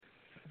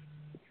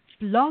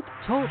Blog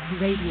Talk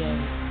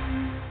Radio.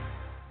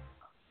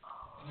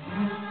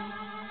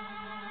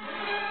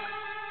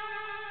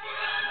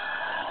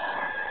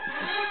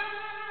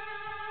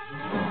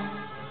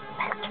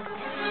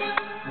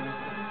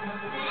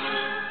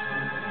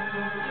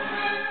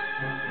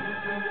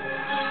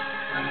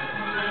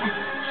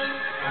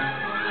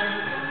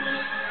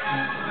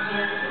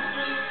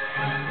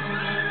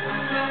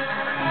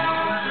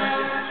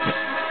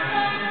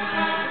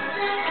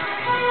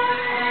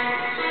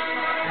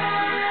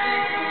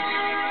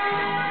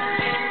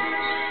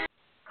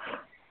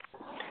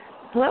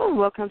 Hello and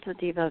welcome to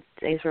Diva of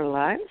Days We're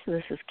Live.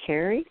 This is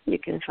Carrie. You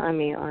can find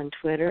me on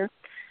Twitter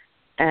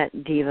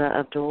at Diva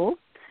of DOOL,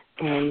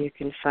 and you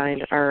can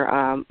find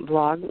our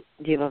blog,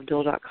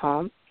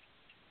 divaofdool.com.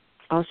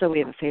 Also, we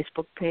have a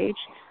Facebook page,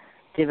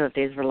 Diva of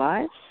Days We're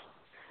Live,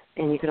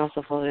 and you can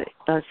also follow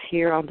us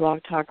here on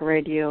Blog Talk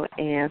Radio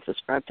and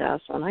subscribe to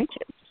us on iTunes.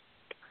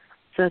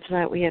 So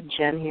tonight we have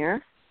Jen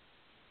here.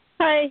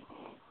 Hi.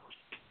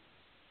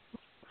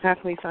 How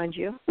can we find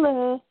you?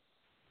 Hello.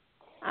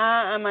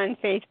 I'm on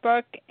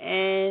Facebook,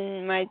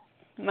 and my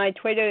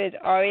Twitter is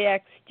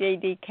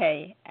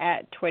rexjdk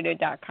at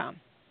twitter.com.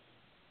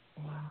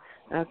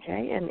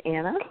 Okay, and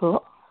Anna?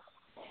 Cool.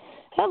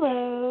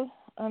 Hello.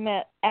 I'm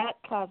at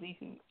Kazi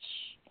Hooch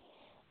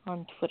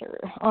on Twitter,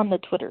 on the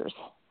Twitters.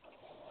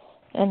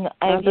 And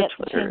I've yet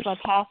to change my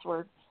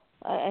password.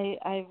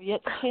 I've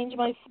yet to change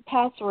my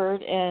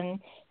password, and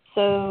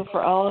so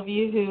for all of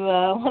you who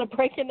want to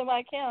break into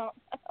my account,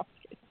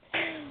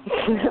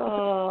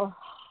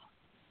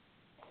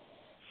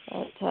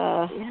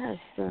 yes.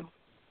 So.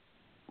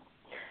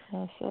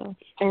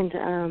 And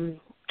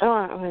I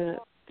want to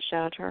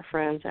shout out to our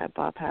friends at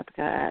Bob Hapka,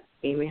 at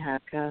Amy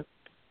Hapka,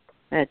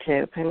 at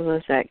Teo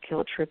Pengulis, at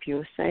Kill Trip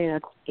USA,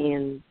 at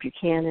Ian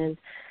Buchanan,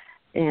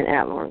 and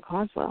at Lauren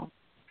Coswell.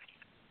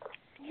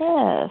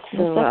 Yes,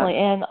 so, definitely.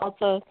 And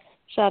also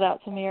shout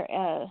out to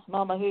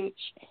Mama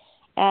Hooch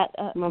at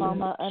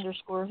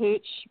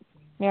Mama_Hooch.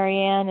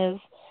 Marianne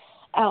is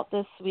out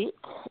this week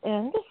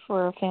and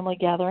for a family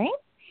gathering.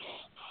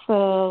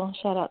 So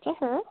shout out to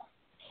her.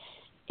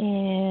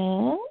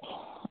 And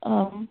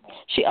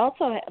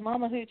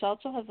Mama Hooch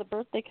also has a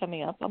birthday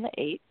coming up on the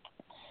 8th.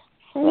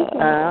 So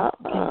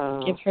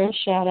give her a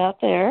shout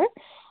out there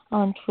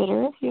on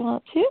Twitter if you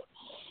want to.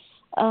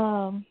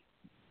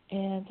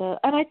 And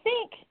I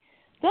think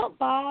isn't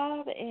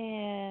Bob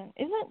and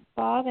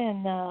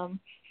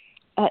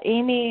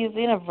Amy's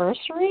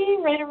anniversary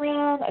right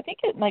around? I think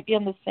it might be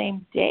on the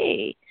same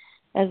day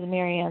as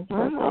Marianne's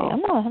birthday.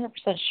 I'm not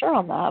 100% sure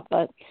on that,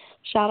 but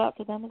shout out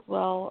to them as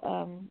well.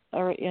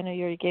 Or you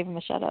already gave them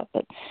a shout out,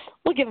 but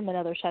we'll give them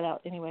another shout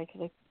out anyway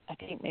because I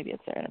think maybe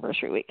it's their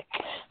anniversary week.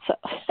 So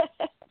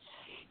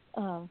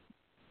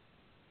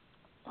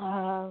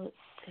let's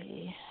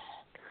see.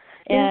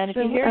 And if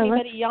you hear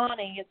anybody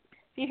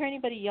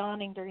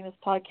yawning during this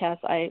podcast,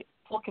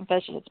 full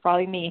confession, it's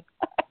probably me.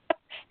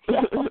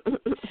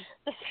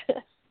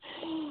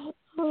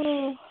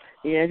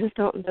 Yeah, just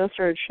don't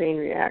start a chain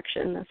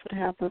reaction. That's what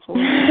happens when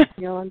one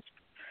yawns.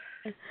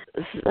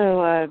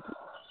 So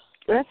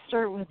let's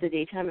start with the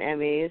Daytime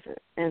Emmys,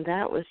 and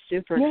that was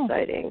super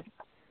exciting.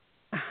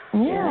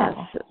 Yeah.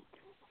 Yes.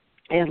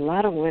 And a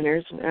lot of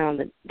winners.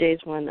 The Days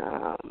won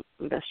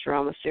Best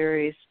Drama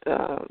Series,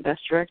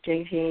 Best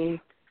Directing Team,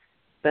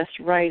 Best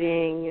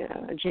Writing,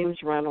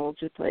 James Reynolds,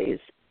 who plays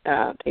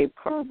Abe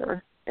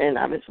Carver, and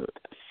I was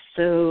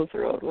so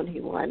thrilled when he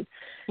won.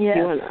 Yes.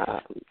 He won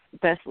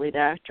Best Lead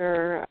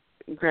Actor,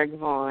 Greg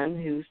Vaughn,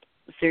 who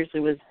seriously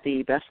was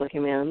the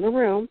best-looking man in the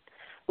room.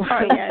 Oh,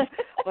 yes.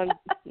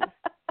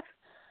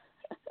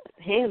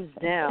 Hands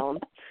down,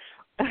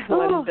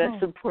 won Best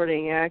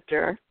Supporting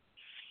Actor.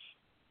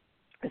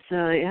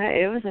 So, yeah,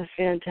 it was a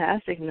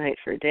fantastic night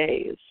for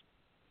Days.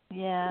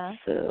 Yeah.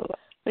 So,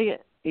 we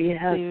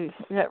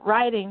got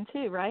writing,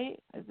 too,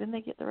 right? Didn't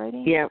they get the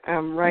writing? Yeah,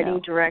 writing,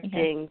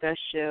 directing,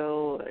 Best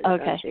Show.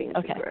 Okay.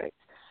 Right.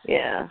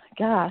 Yeah.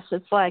 Gosh,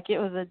 it's like it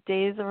was a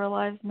Days of Our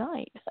Lives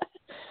night.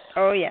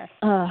 Oh, yes.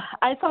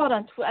 I saw it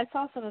on I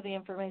saw some of the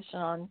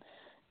information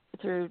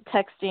through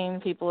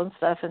texting people and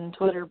stuff and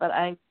Twitter, but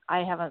I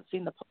haven't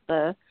seen the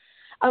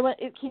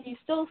can you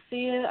still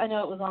see it? I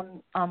know it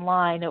was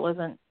online. It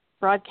wasn't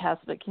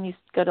broadcast, but can you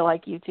go to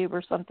like YouTube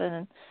or something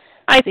and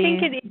I see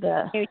think it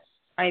is.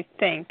 I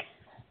think.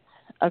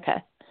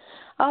 Okay.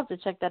 I'll have to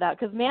check that out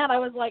because, man, I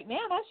was like,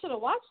 I should have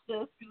watched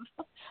this.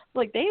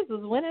 Like, Days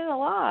was winning a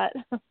lot.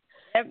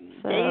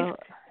 Days.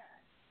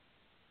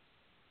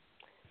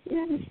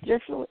 Yeah, it's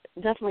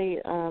definitely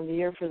the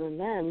year for the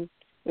men.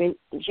 I mean,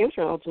 James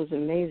Reynolds was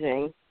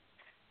amazing.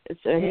 He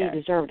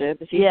deserved it,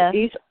 but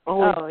he's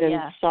always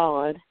been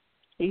solid.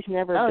 He's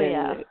never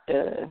been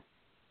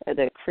at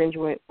a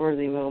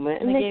cringe-worthy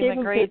moment. And they gave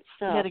him he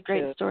had a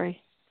great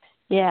story.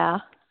 Yeah.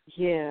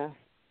 Yeah.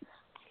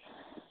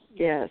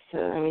 Yeah, so,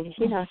 I mean,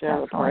 he knocked it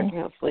out of the park.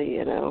 Hopefully,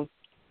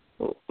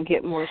 we'll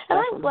get more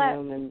stuff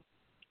from him.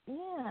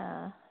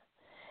 Yeah.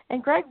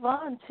 And Greg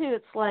Vaughn, too,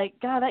 it's like,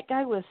 God, that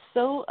guy was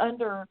so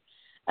under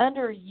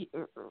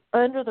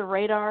the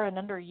radar and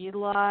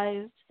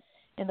underutilized.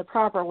 in the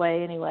proper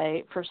way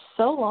anyway for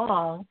so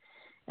long,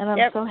 and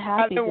I'm so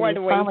happy that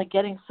he's finally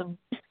getting some.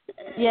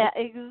 Yeah,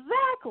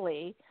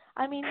 exactly.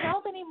 I mean,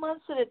 how many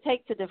months did it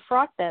take to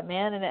defrock that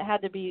man? And it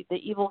had to be the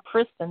evil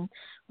Kristen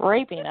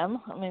raping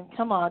him. I mean,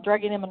 come on,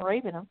 drugging him and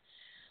raping him.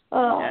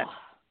 Oh, yeah.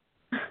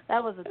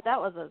 that was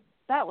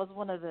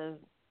one of the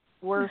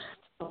worst.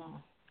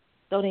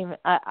 Don't even.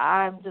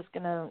 I'm just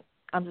gonna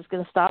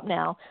stop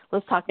now.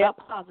 Let's talk about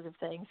positive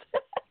things.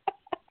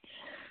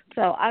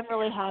 So I'm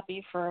really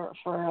happy for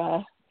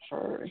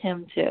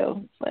him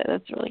too. So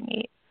that's really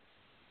neat.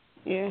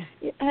 Yeah.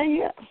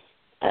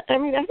 I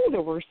mean, I think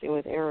the worst thing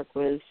with Eric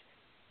was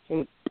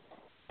him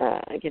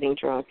getting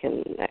drunk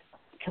and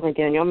killing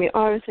Daniel. I mean,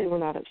 obviously we're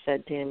not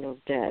upset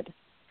Daniel's dead,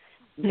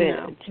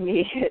 but to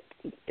me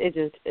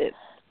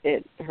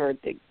it hurt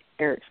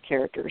Eric's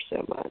character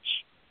so much.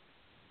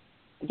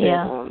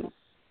 But,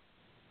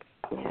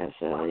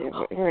 so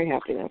we're very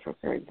happy now for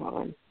Greg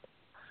Vaughn.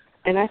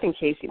 And I think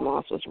Casey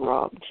Moss was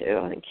robbed too.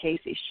 I think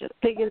Casey should.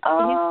 He did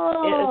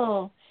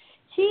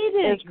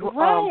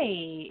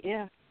great.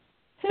 Yeah.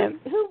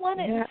 Who won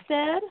it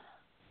instead?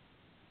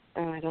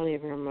 I don't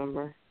even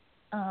remember.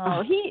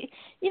 Oh,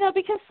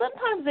 because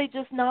sometimes they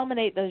just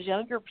nominate those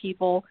younger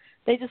people.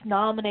 They just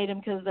nominate them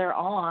because they're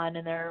on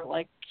and they're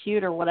like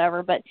cute or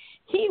whatever. But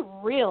he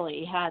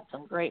really had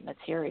some great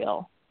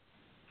material.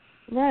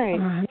 Right.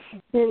 And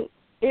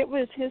it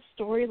was his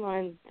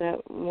storyline that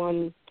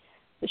won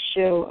the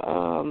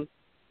show,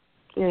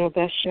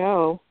 best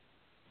show.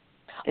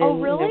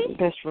 And, really?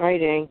 Best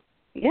writing.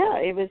 Yeah,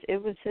 it was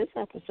his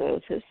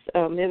episodes. It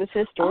was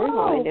his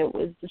storyline. It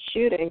was the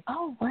shooting.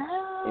 Oh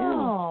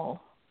wow.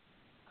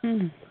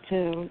 Yeah.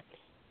 So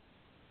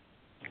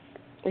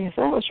that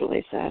was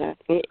really sad.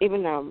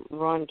 Even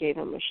Ron gave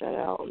him a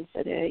shutout and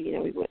said, "Hey,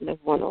 we wouldn't have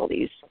won all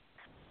these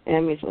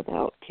Emmys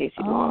without Casey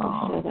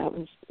Moss." So that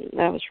was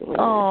really nice.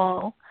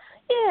 Oh,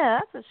 yeah,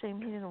 that's a shame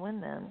he didn't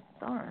win then.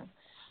 Darn.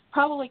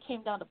 Probably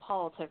came down to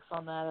politics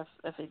on that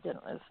if he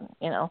didn't listen,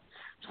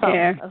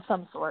 of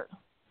some sort.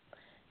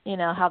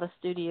 How the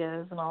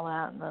studios and all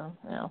that, and the,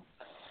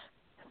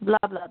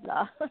 blah, blah,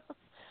 blah.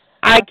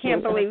 I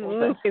can't believe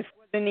Lucas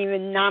wasn't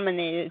even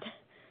nominated.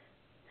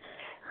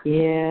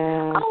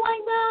 Yeah. Oh, I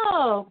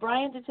know.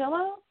 Brian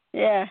Datillo?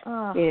 Yeah.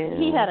 Oh, yeah.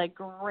 He had a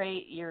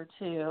great year,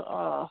 too.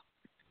 Oh.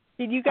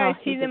 Did you guys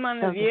see them on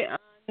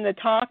the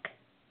talk?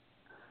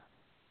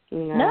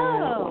 No.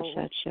 I don't watch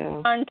that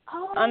show.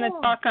 On the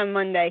talk on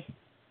Monday.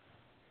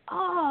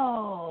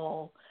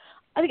 Oh.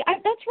 I think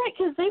that's right,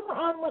 because they were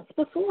on once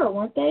before,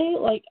 weren't they?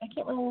 Like, I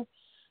can't remember.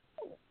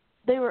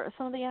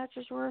 Some of the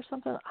actors were or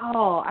something.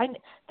 Oh,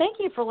 thank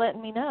you for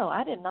letting me know.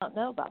 I did not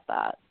know about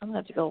that. I'm going to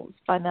have to go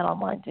find that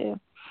online, too.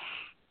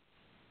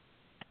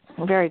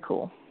 Very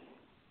cool.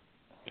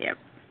 Yep.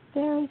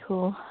 Very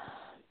cool.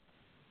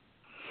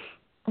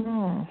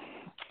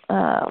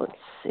 Let's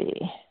see.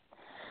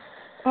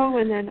 Oh,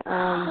 and then,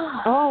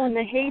 and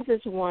the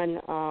Hayes won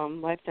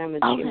Lifetime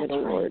Achievement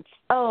Awards.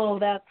 Right. Oh,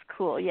 that's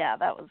cool. Yeah,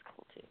 that was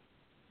cool, too.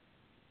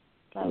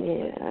 So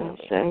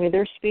I mean,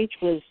 their speech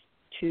was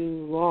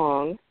too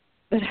long,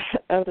 but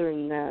other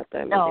than that,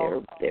 I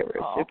mean, they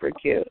were super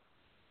cute.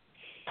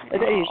 But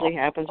that usually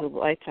happens with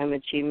Lifetime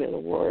Achievement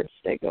Awards.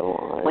 They go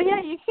on. Well,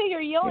 yeah, you figure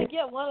you only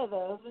get one of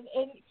those,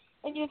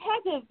 and you've had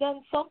to have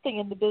done something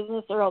in the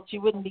business, or else you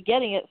wouldn't be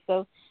getting it.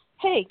 So,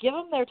 hey, give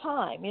them their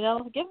time. Give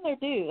them their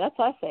due. That's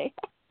what I say.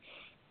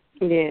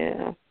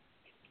 Yeah,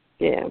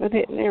 but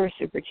they were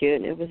super cute,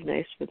 and it was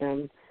nice for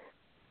them.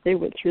 They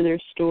went through their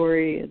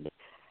story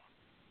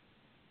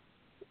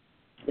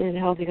and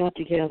how they got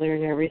together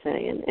and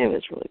everything, and it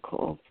was really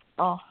cool.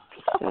 Oh.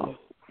 So,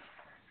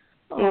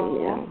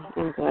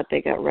 I'm glad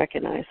they got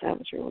recognized. That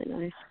was really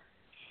nice.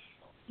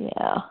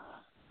 Yeah.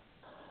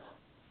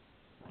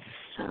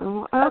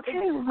 So, okay.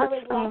 I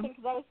was laughing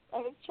because I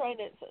was trying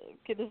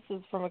to, this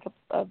is from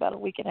about a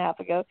week and a half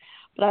ago,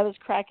 but I was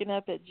cracking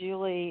up at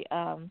Julie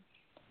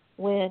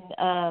when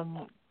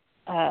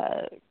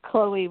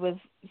Chloe was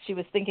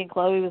thinking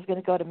Chloe was going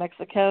to go to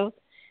Mexico.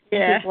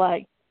 Yeah. She's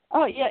like,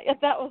 oh, yeah,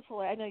 that was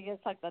hilarious. I know you guys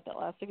talked about that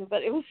last week,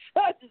 but it was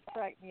just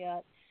cracked me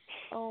up.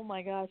 Oh,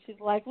 my gosh. She's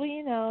like, well,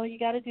 you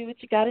got to do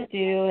what you got to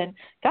do. And,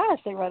 gosh,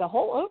 they write a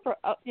whole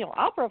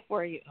opera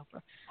for you.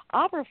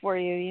 I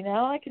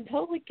can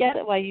totally get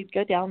it why you'd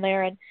go down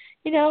there. And,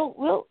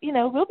 we'll be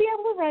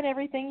able to run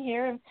everything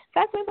here. In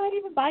fact, we might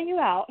even buy you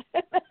out.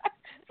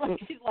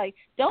 She's like,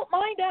 don't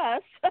mind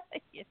us.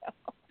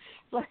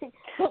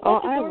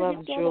 I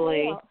love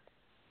Julie.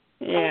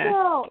 Yeah. I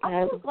know.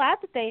 I'm so glad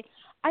that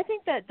I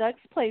think that Doug's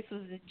Place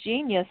was a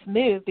genius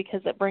move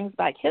because it brings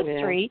back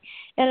history,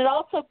 and it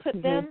also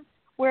put them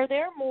where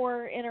they're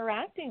more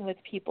interacting with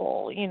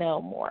people,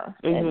 more.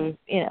 And,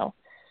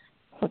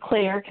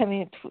 Claire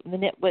the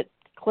nitwit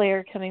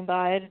Claire coming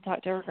by to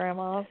talk to her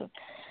grandma.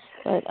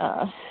 But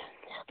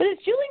is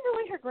Julie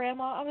really her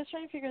grandma? I was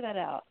trying to figure that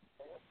out.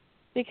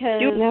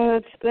 Because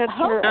that's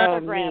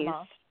her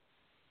grandma.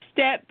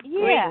 Step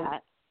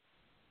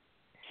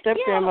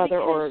grandmother,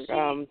 or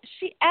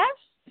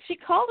she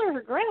called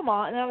her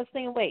grandma, and I was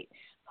thinking, wait,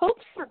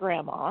 Hope's for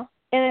grandma,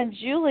 and then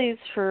Julie's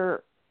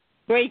for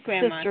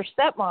great-grandma. sister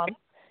stepmom.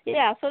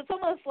 Yeah, so it's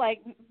almost like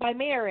by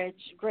marriage,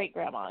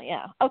 great-grandma.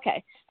 Yeah,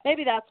 okay.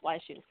 Maybe that's why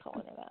she was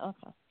calling her that.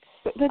 Okay.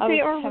 But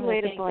they are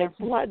related by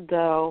blood,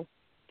 though,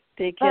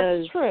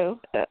 because that's true.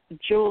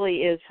 Julie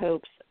is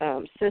Hope's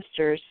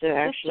sister, so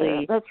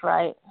actually, that's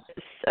right.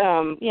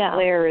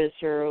 Claire is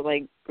her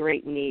like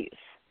great niece.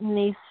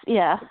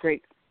 Yeah.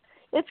 Great.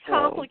 It's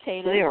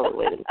complicated. So they are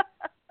related.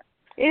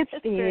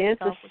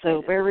 It's a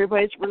soap.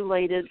 Everybody's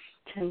related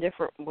 10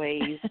 different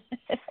ways.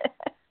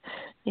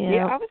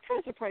 Yeah, I was kind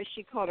of surprised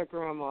she called her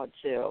grandma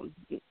too,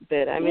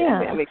 but I mean,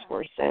 that makes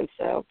more sense.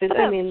 So, but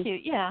I mean,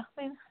 cute. Yeah.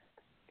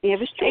 Yeah,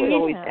 but Julie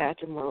always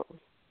acted more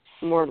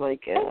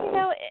like.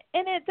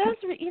 And it does,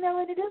 and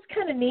it is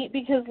kind of neat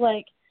because,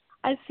 like,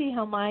 I see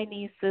how my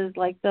nieces,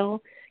 like,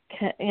 they'll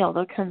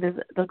come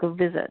visit, they'll go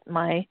visit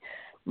my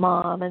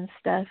mom and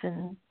stuff,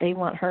 and they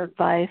want her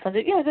advice. And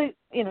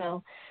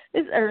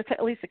or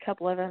at least a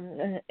couple of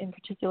them in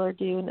particular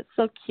do, and it's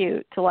so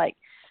cute to like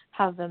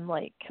have them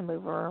like come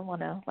over and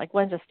want to like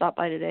one just stopped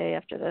by today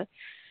after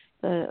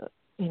the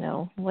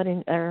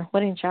wedding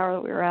shower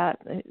that we were at.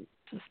 They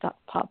just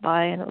popped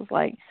by, and it was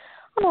like,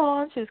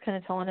 oh, and she was kind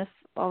of telling us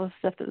all the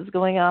stuff that was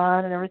going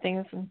on and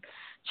everything, some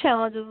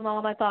challenges and all.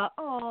 And I thought,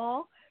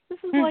 oh, this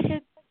is like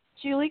a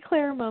Julie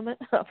Claire moment.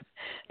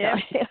 Yeah.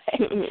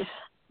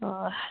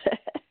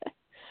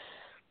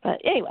 But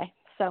anyway,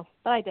 but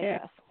I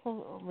digress. Yeah.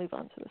 We'll move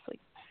on to this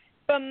week.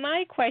 But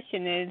my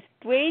question is,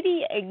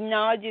 Brady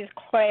acknowledges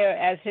Claire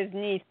as his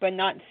niece, but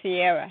not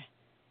Sierra.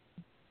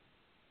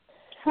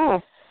 Huh.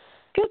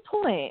 Good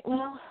point.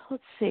 Well,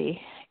 let's see.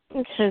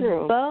 Because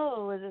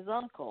Bo is his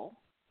uncle.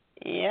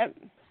 Yep.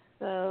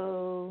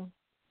 So,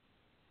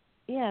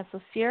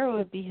 so Sierra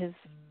would be his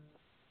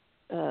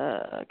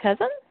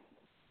cousin?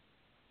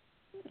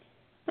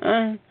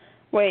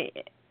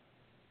 Wait.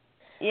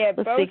 Yeah,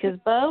 let's see, because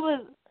Bo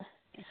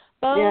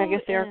I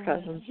guess they are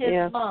cousins.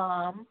 His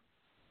mom.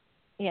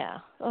 Yeah.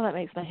 Oh, that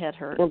makes my head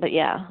hurt. But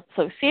yeah,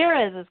 so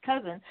Sierra is his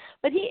cousin.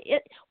 But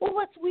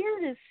what's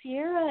weird is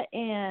Sierra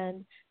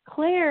and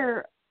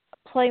Claire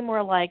play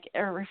more like,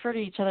 or refer to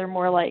each other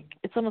more like,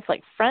 it's almost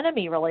like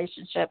frenemy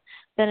relationship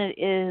than it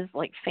is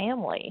like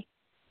family.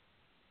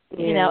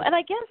 Yeah. And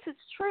I guess it's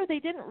true they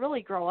didn't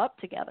really grow up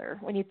together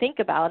when you think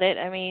about it.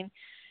 I mean,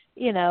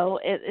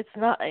 it's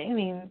not, I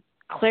mean,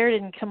 Claire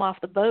didn't come off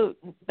the boat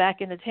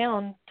back into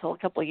town till a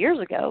couple of years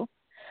ago.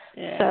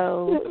 Yeah.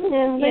 So,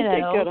 they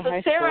did go to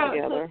high school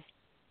together.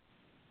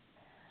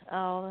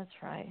 Oh,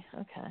 that's right.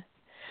 Okay.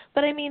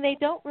 But, I mean, they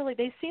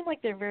seem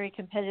like they're very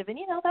competitive. And,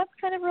 that's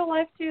kind of real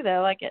life, too,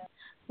 though. Like,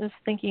 just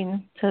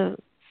thinking to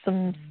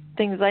some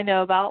things I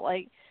know about,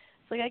 like,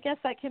 it's like, I guess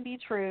that can be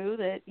true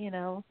that,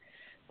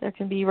 there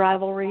can be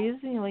rivalries,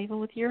 even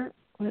with your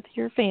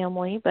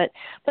family. But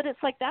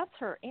it's like that's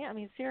her aunt. I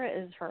mean, Sarah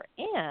is her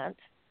aunt.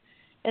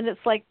 And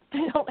it's like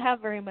they don't have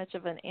very much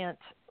of an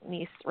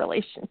aunt-niece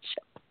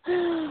relationship.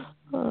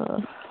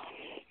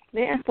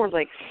 They act more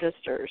like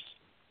sisters.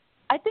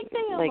 I think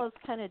they almost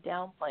kind of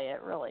downplay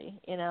it, really.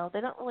 They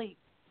don't really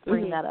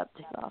bring that up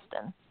too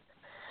often.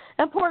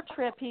 And poor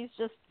Trip, he's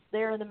just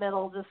there in the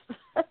middle.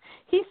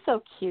 He's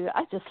so cute.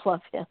 I just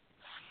love him.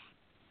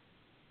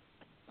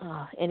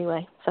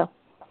 Anyway, so.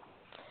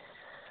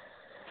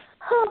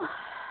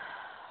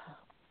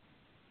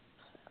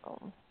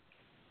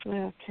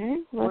 Okay,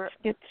 let's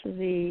get to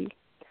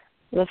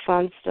the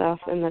fun stuff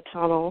in the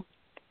tunnel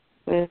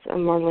with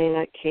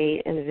Marlena,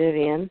 Kate, and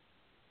Vivian.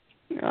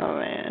 Oh,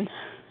 man.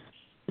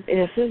 And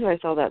as soon as I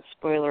saw that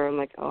spoiler, I'm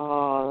like,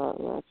 oh,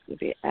 that's going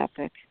to be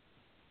epic.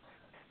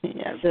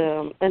 Yeah.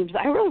 So, and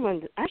I really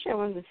wanted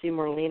to see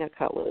Marlena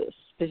cut loose,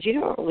 because you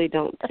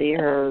don't see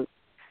her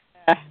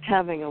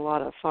having a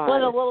lot of fun.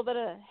 Let a little bit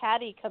of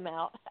Hattie come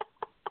out.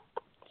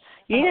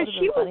 Yeah,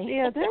 she was. Funny.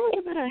 Yeah, there was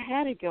a bit of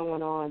Hattie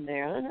going on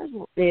there. I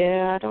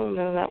don't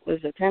know if that was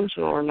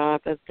intentional or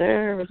not, but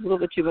there was a little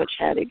bit too much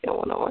Hattie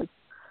going on.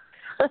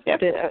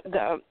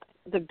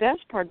 The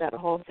best part of that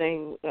whole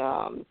thing,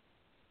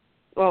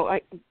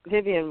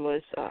 Vivian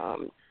was,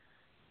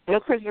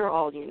 of course, they're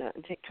all,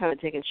 kind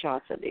of taking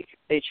shots at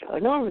each other.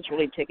 No one was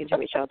really taking too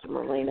many shots at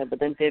Marlena, but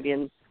then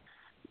Vivian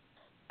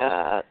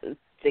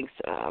thinks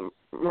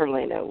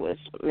Marlena was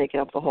making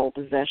up the whole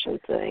possession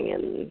thing,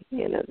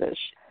 and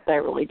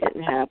that really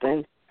didn't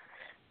happen.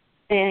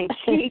 And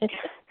Kate,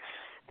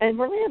 and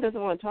Marlena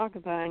doesn't want to talk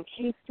about it, and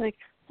Kate's like,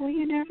 well,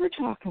 you never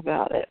talk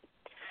about it.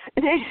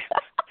 And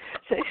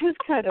so it was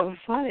kind of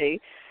funny.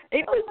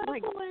 It was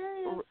like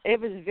hilarious. It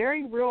was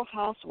very Real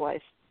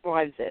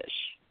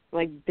Housewives-ish,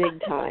 like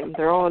big time.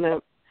 They're all in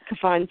a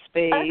confined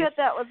space. I bet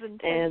that was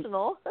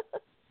intentional.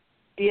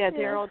 And,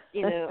 they're all,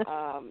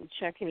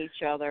 checking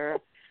each other.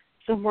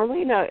 So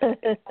Marlena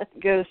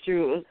goes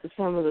through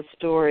some of the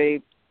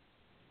story,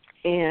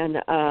 and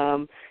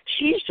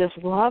she's just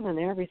loving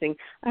everything.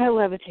 I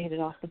levitated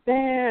off the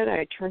bed.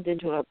 I turned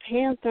into a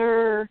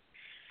panther.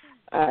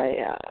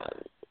 I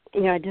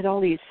did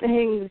all these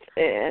things,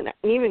 and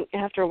even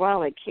after a while,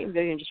 like Kate and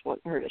Vivian just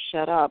want her to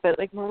shut up. But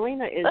like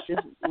Marlena is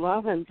just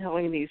loving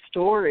telling these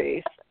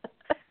stories,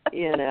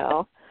 It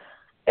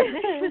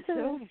was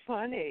so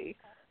funny.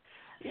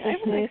 I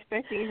was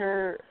expecting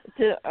her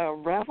to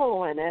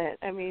revel in it.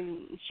 I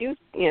mean, she was,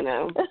 kind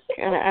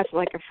of acting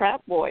like a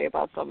frat boy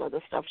about some of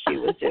the stuff she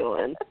was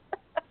doing.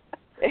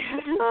 It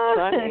was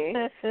funny.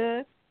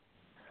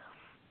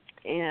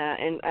 Yeah,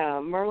 and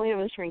Marlena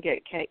was trying to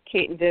get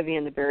Kate and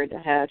Vivian to bury the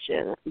hatch,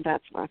 and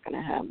that's not going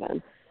to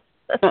happen.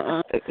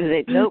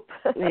 Nope.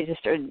 They just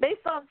started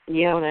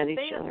yelling at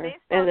each other.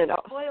 Based on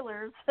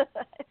spoilers,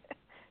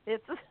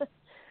 it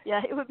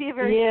would be a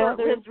very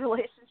short-lived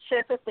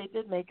relationship if they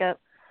did make up.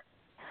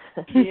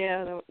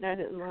 Yeah, that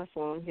didn't last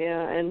long.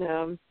 Yeah,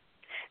 and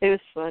it was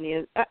funny.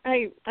 And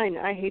I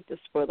hate the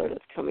spoiler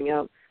that's coming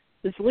out.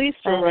 This Lee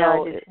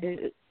Sorrell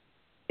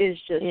is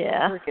just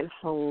freaking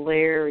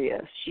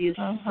hilarious. She's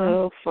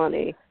so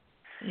funny.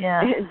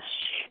 Yeah.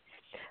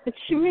 And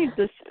she made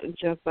this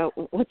joke about,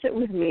 what's it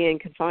with me in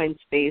confined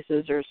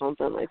spaces or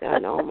something like that.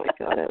 And oh, my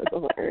God, it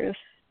was hilarious.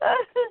 I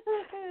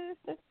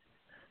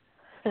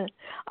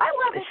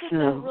love it that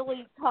they're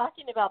really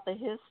talking about the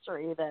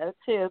history, though,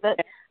 too.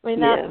 That's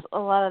a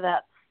lot of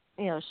that,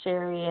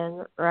 Sherry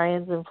and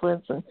Ryan's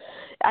influence. And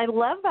I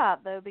love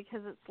that, though,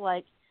 because it's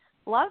like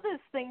a lot of those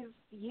things,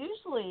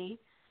 usually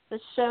the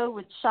show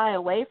would shy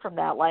away from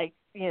that. Like,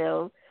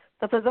 the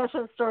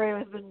possession story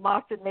has been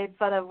mocked and made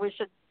fun of.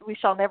 We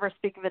shall never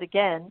speak of it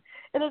again.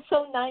 And it's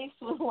so nice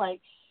when,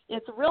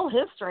 it's real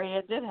history.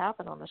 It did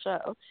happen on the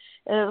show.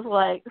 And it's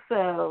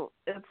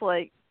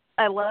like,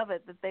 I love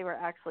it that they were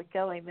actually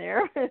going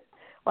there.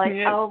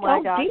 Oh my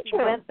gosh, you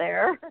went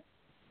there.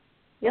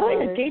 Yeah,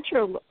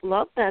 Deidre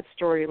loved that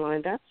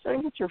storyline. I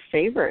think it's her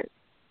favorite.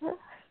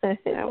 That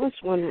was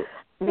one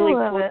really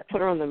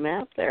put her on the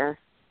map there.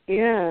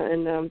 Yeah,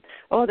 and then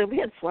we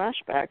had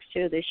flashbacks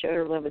too. They showed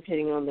her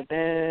levitating on the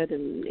bed,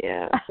 and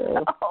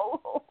so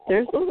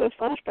there's a little bit of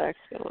flashbacks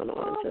going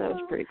on. So that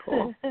was pretty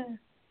cool.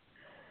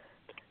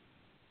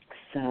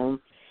 So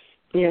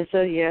if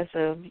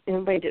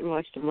anybody didn't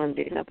watch the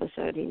Monday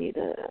episode, you need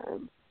to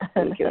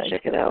go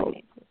check it out.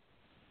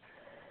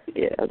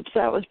 Yeah, so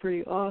that was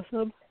pretty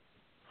awesome.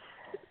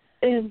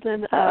 And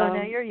then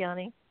now you're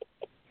yawning.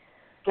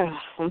 Oh,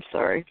 I'm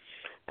sorry.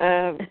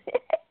 So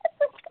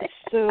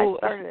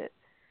I started it.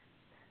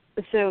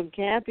 So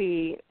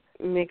Gabby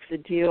makes a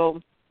deal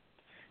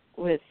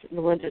with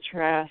Melinda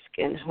Trask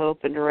and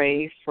Hope and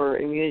Rafe for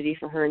immunity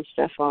for her and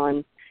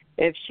Stefan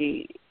if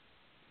she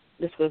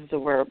discloses the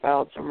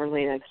whereabouts of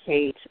Marlena,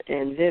 Kate,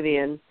 and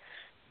Vivian.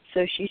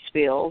 So she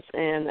spills,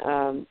 and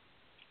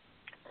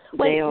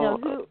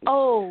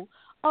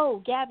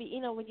Gabby.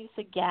 When you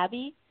said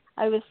Gabby,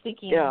 I was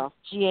thinking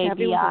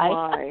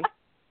Gabi.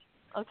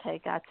 Okay,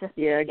 gotcha.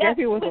 Yeah,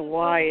 Gabby with a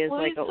Y is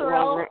like a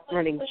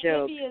long-running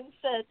joke. Vivian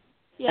said,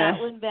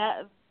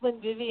 when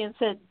Vivian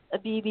said a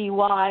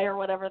BBY or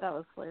whatever, that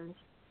was hilarious.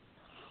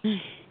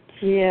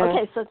 Yeah.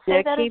 Okay, so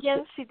say that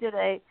again. She did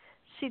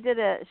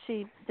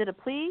a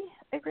plea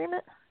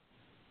agreement.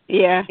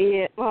 Yeah.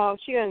 Yeah. Well,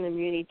 she got an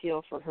immunity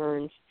deal for her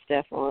and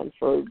Stefan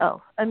for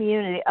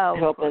immunity.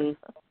 Helping.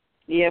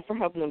 Yeah, for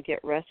helping them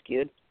get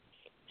rescued.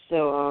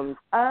 So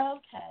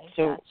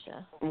gotcha.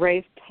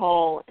 Rafe,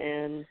 Paul,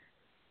 and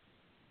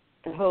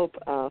Hope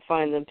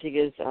find them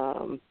because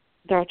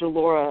Dr.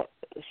 Laura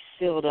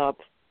sealed up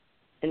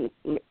and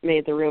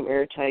made the room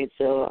airtight,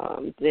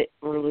 so they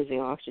were losing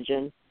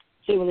oxygen.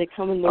 So when they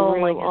come in the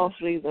room, all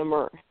three of them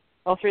are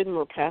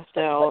passed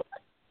out.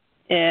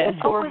 Yeah. Is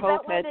that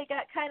why they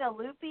got kind of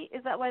loopy?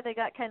 Is that why they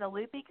got kind of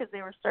loopy, because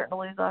they were starting to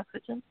lose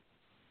oxygen?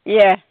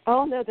 Yeah.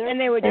 Oh no,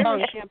 they were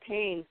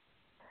champagne.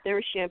 There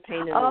was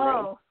champagne in the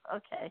room. Oh,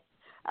 okay.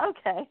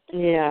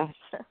 Yeah.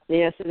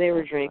 So they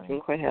were drinking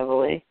quite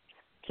heavily.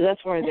 So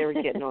that's why they were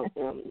getting all,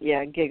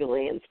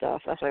 giggly and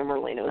stuff. That's why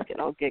Marlena was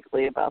getting all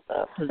giggly about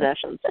the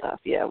possession stuff.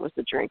 Yeah, it was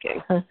the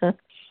drinking.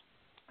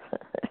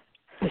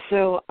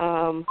 So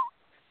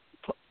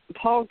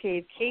Paul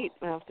gave Kate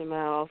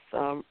mouth-to-mouth.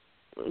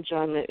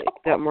 John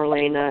got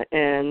Marlena,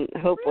 and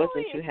Hope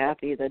wasn't too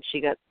happy that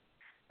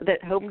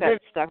Hope got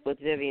stuck with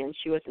Vivian.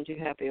 She wasn't too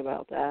happy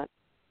about that.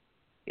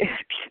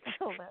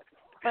 Oh, that's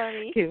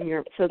funny.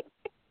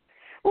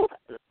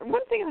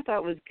 One thing I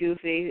thought was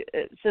goofy,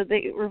 so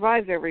they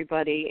revive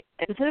everybody.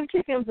 Instead of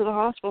taking them to the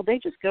hospital, they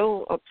just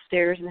go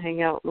upstairs and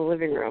hang out in the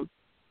living room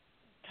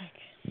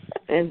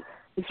and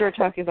start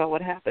talking about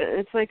what happened.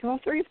 It's like all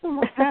three of them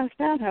were passed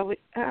out.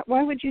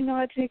 Why would you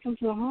not take them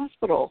to the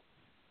hospital?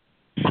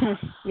 You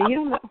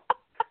don't know.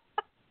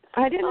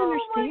 I didn't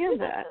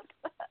understand that.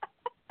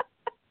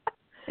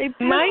 They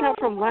passed out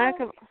from lack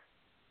of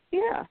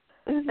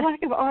there's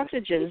lack of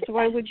oxygen. So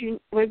why would you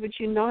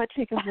not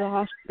take them to the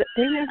hospital?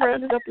 They never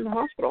ended up in the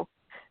hospital.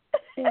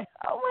 Yeah.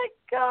 Oh my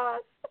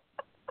gosh.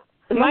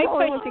 My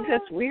question thinks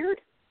that's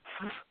weird.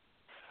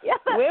 Yeah.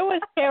 Where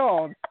was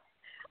Harold?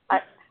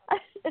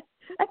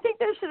 I think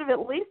there should have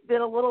at least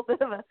been a little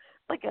bit of a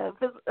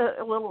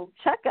little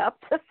checkup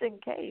just in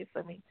case.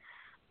 I mean,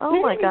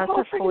 my gosh,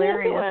 that's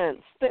hilarious.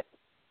 The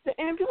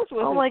ambulance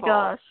was. Oh my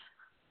gosh.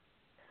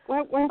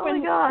 When my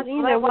gosh.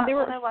 When I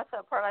watch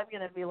that part, I'm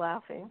going to be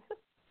laughing.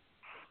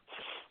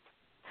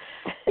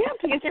 Yeah,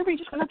 because everybody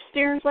just went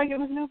upstairs like it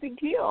was no big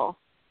deal.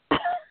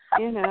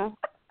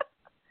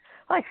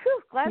 Like,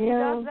 whew, glad you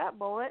dodged that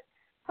bullet.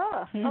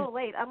 Huh. Oh,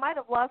 wait, I might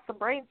have lost some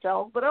brain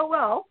cells, but oh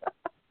well.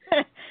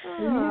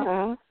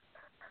 Yeah.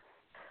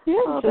 Yeah,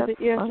 oh, so that's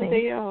funny.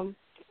 they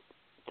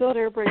filled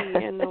everybody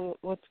in on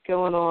what's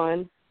going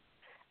on.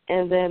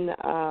 And then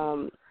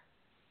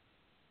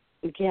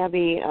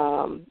Gabby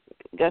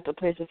got to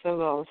place a phone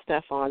call with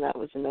Stefan. That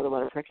was another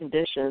one of her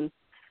conditions.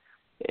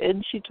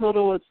 And she told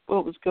her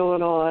what was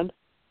going on.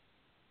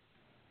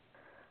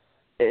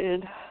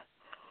 And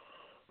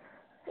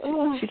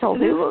she told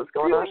who what was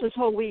going on?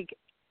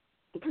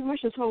 Pretty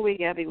much this whole week,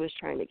 Gabby was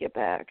trying to get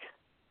back.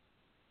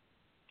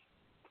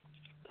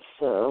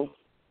 So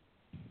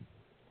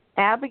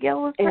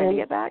Abigail was trying to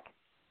get back?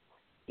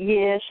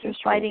 Yeah, she was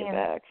fighting trying to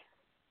get back.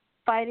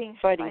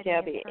 Fighting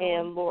Gabby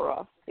and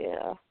Laura,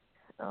 yeah.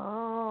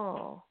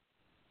 Oh.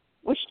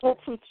 Which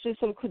lets them do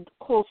some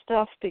cool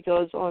stuff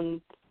because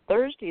on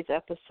Thursday's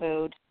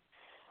episode,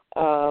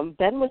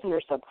 Ben was in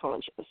her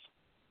subconscious.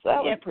 So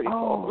that was pretty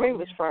cool. Maybe it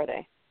was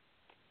Friday.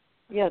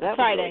 Yeah, that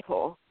was really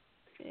cool.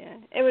 Yeah,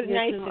 it was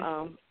nice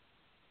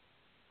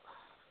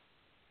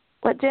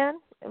what,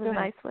 Jen? It was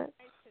nice to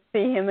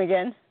see him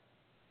again.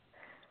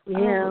 Yeah.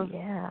 Oh,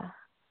 yeah.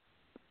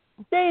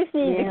 They just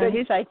need a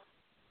good psych.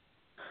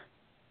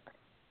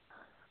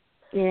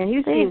 Yeah,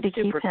 he seemed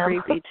super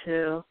creepy,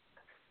 too.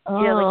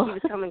 Oh. Yeah, like he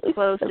was coming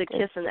close to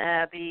kissing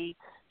Abby.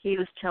 He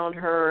was telling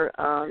her,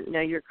 no,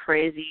 you're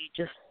crazy.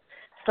 Just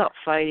stop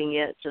fighting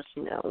it. Just,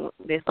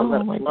 basically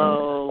let it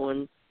flow.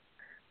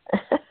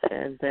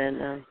 And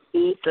then,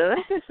 so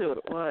that's basically what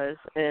it was.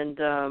 And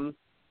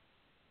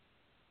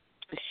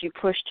she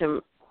pushed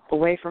him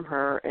away from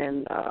her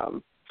and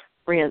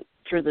ran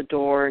through the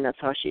door, and that's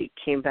how she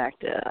came back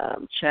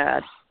to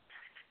Chad.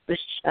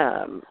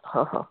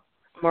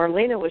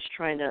 Marlena was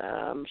trying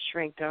to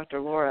shrink Dr.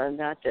 Laura, and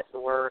that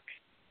didn't work.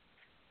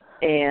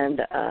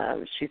 And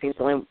she thinks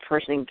the only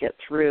person who can get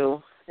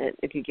through,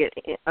 if you get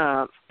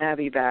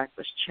Abby back,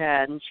 was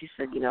Chad. And she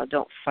said,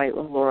 don't fight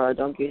with Laura,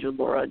 don't engage with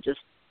Laura, just,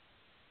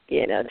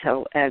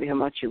 tell Abby how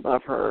much you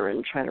love her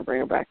and trying to bring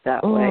her back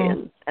that way.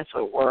 And that's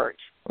what worked.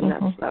 And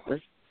that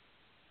was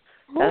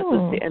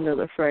the end of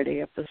the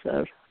Friday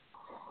episode.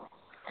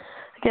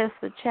 I guess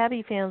the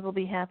Chabby fans will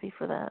be happy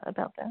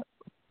about that.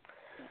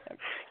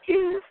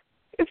 Yeah,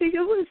 I think it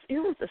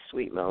was a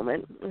sweet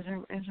moment. It was a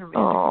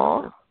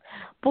moment.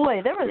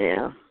 Boy, there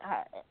was.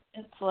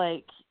 It's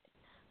like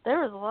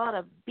there was a lot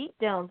of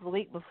beatdowns the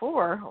week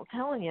before. I'm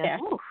telling you,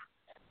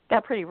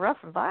 got pretty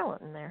rough and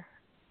violent in there.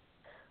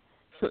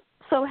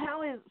 So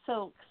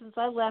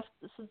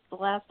since the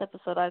last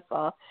episode I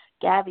saw,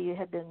 Gabby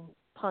had been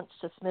punched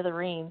to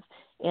smithereens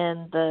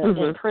in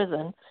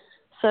prison.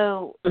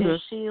 So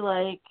is she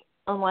like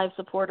on life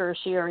support, or is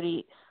she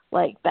already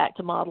like back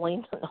to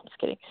modeling? No, I'm just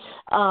kidding.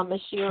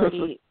 Is she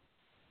already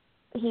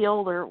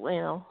healed, or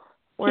where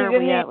are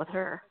we at with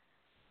her?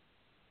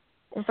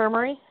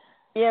 Infirmary?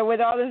 Yeah,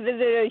 with all the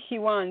visitors she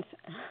wants.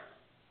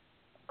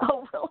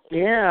 Oh,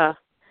 really? Yeah.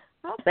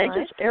 That's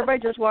nice. Everybody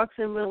just walks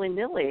in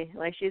willy-nilly,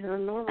 like she's in a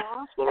normal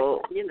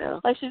hospital,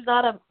 Like she's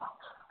not a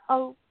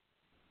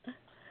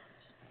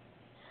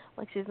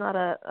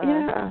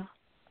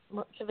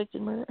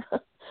convicted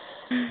murderer.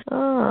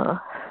 Oh.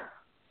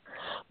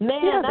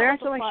 Man, that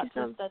was a plot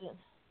twist.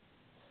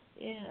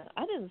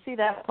 I didn't see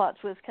that plot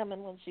twist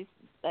coming when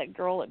that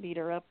girl that beat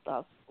her up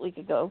a week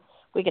and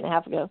a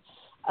half ago,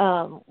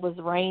 was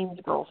Rain's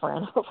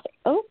girlfriend. I was like,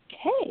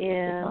 okay,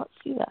 did not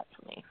see that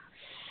coming.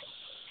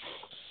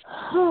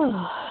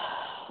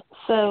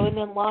 So, and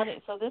then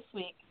Lonnie. So this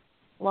week,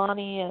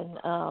 Lonnie and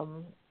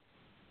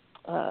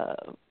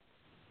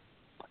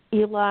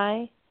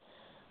Eli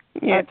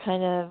are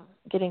kind of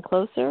getting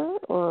closer,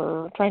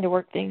 or trying to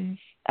work things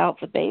out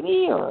for the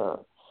baby,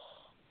 or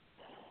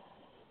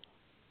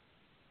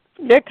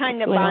they're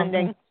kind of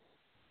bonding.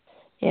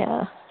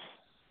 Yeah.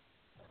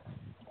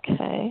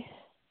 Okay.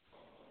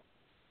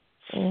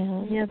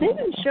 And, they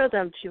didn't show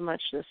them too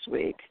much this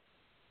week.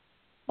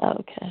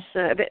 Okay.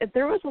 So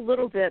there was a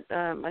little bit,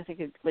 I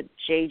think, with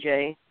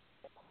JJ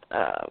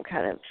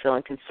kind of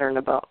feeling concerned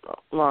about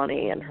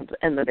Lonnie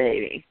and the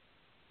baby.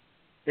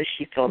 But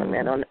she filled him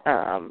in on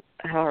how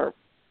her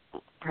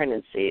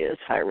pregnancy is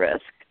high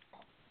risk.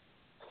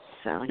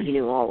 So he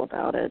knew all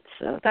about it.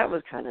 So that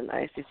was kind of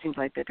nice. It seems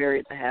like they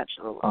buried the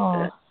hatchet a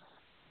little bit.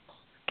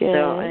 Good.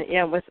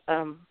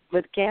 So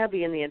with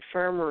Gabby in the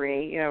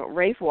infirmary,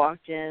 Rafe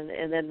walked in,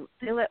 and then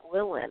they let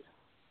Will in,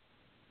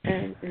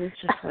 and it was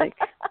just like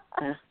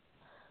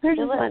they're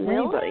just letting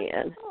anybody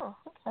in. Oh,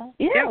 okay.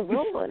 Yeah,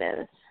 Will went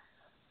in.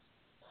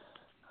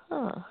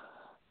 Huh.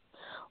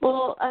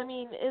 Well, I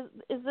mean,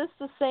 is this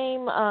the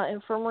same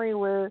infirmary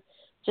where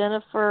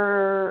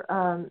Jennifer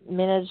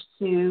managed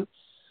to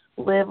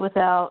live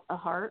without a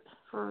heart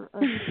for a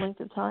length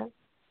of time?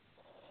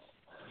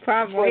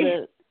 Probably. Before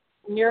the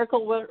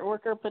miracle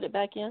worker put it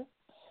back in?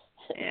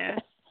 Yeah.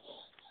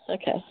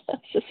 Okay. I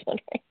was just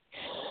wondering.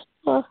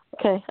 Well,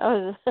 okay. I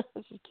was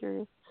just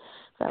curious.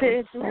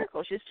 It's a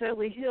miracle. She's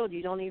totally healed.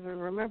 You don't even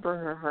remember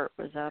her heart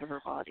was out of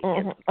her body.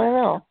 I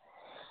know.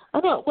 I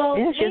know. Well,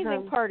 the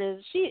amazing part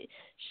is she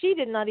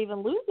did not even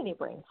lose any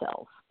brain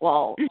cells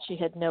while she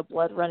had no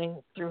blood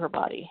running through her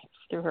body,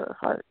 through her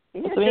heart.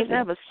 Yeah, she doesn't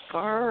have a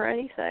scar or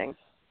anything.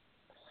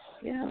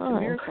 Yeah,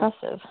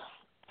 impressive.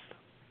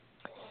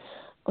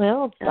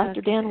 Well,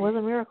 Dr. Dan was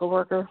a miracle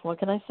worker. What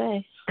can I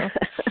say?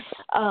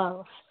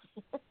 Now,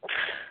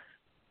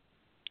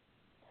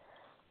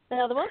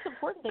 the most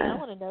important thing I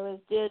want to know is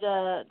did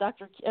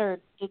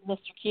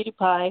Mr. Cutie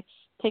Pie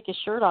take his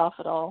shirt off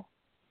at all?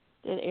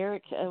 Did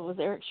was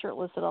Eric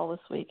shirtless at all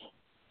this week?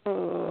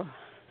 Oh,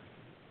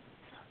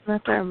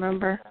 not that I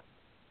remember.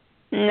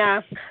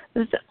 No.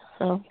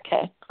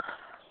 Okay.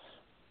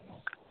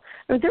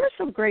 There was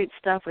some great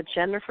stuff with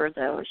Jennifer,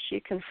 though. She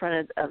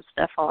confronted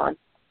Stefan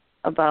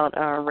about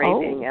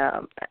raping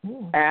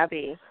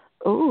Abby.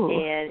 Ooh.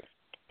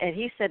 And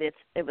he said it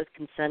was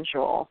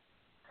consensual.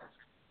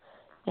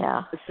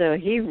 Yeah. So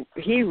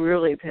he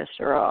really pissed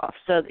her off.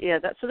 So there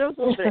was a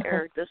little bit of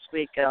Eric this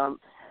week.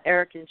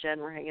 Eric and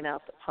Jen were hanging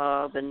out at the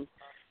pub, and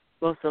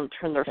both of them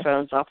turned their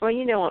phones off. Well,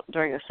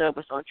 during a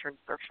sober, someone turns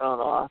their phone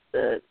off.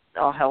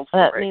 All hell's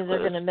that means they're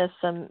going to miss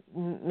some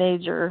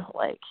major,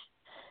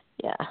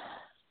 yeah.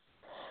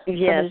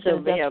 Yeah.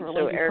 So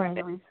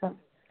Eric.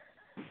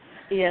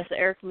 Yes,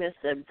 Eric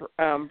missed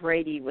that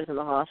Brady was in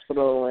the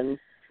hospital, and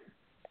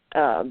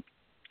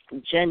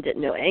Jen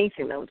didn't know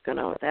anything that was going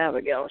on with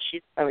Abigail.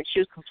 She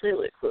was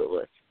completely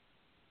clueless.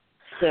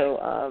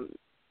 So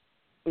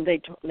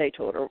they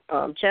told her.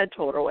 Chad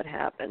told her what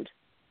happened.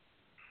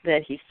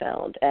 That he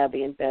found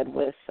Abby in bed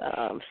with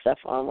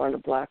Stefan wearing a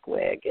black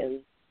wig,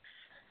 and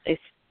he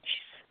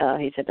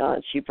said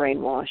she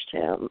brainwashed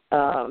him.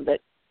 That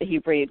he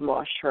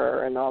brainwashed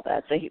her and all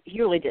that. So he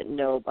really didn't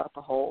know about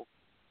the whole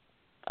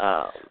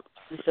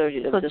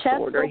dissociative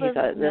disorder. He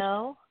thought this.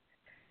 No.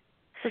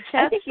 So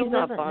Chad I think he's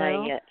not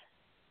buying it.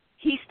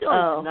 He's still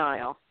in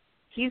denial.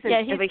 He's still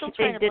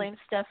trying to blame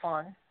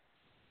Stefan.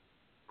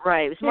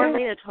 Right. It was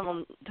Marlena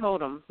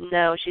told him,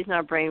 no, she's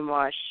not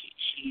brainwashed.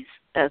 She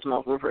has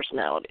multiple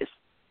personalities.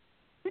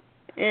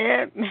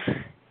 Yeah.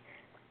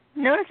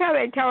 Notice how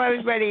they tell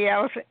everybody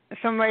else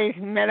somebody's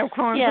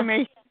medical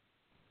information?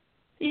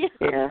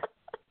 Yeah.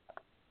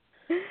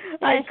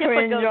 I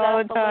cringe all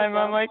the time.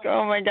 I'm like,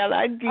 oh, my God.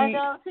 I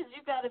know, because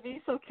you've got to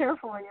be so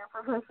careful when you're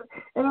a professor.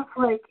 And it's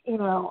like,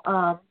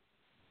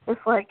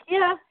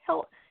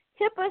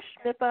 HIPAA,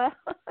 schmippa,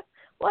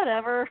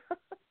 whatever.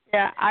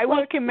 Yeah, I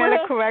work in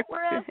medical records.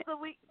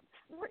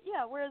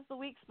 Whereas the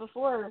weeks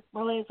before,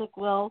 Marlena's like,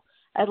 well,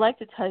 I'd like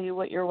to tell you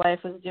what your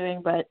wife was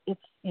doing, but it's,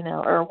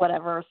 or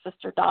whatever,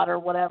 sister, daughter,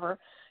 whatever,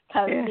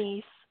 kind of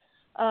niece.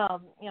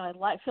 I'd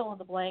like fill in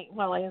the blank.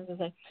 Marlena's going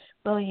to say,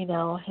 well,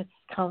 it's,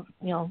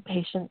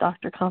 patient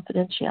doctor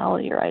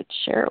confidentiality, or I'd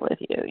share it with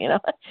you,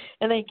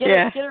 And they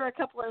get her a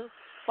couple of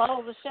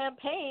bottles of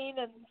champagne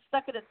and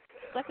stuck in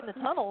the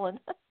tunnel and.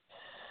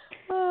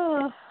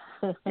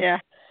 Yeah.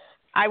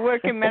 I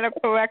work in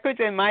medical records,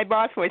 and my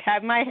boss would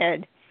have my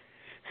head.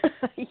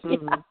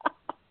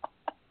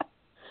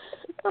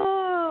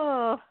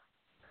 Oh,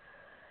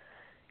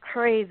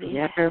 crazy.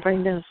 Yeah, everybody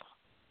knows.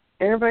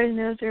 Everybody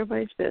knows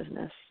everybody's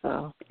business.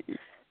 So,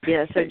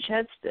 so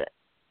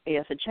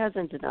Chad's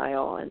in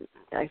denial, and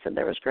like I said,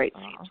 there was great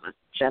scenes with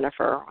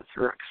Jennifer, with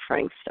her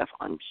ex-Frank,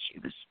 Stefan. She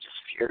was just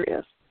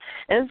furious.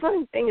 And the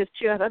funny thing is,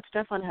 too, I thought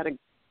Stefan had a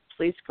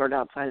police escort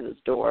outside of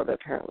his door, but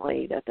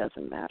apparently that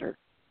doesn't matter.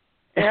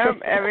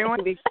 Yep,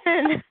 everyone's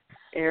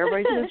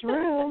everybody's in his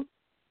room.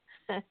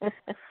 So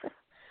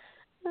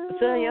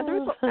there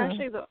was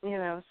actually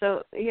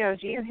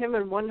you have him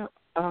in one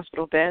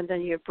hospital bed,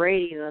 then you have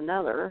Brady in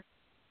another,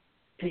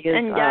 and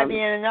Gabby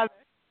in another.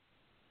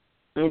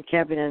 And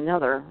Gabby in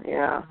another,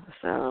 yeah.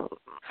 So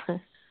a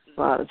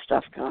lot of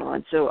stuff going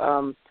on.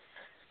 So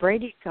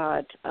Brady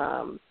got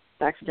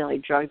accidentally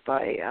drugged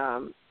by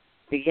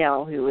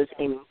Miguel, who was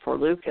aiming for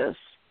Lucas.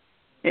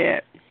 Yeah.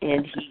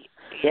 And he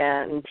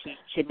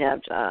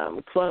kidnapped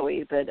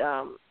Chloe, but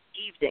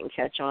Eve didn't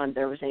catch on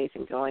there was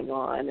anything going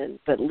on,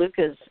 but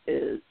Lucas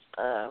is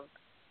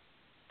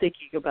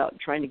thinking about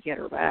trying to get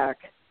her back.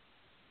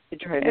 He's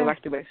trying to go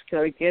back to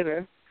Mexico to get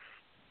her.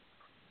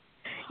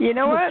 You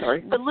know what?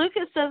 But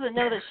Lucas doesn't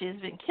know that she's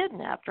been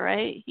kidnapped,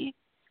 right? He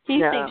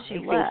thinks she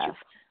left.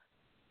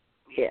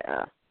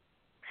 Yeah.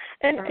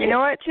 And you know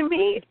what? To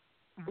me,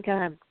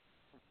 God.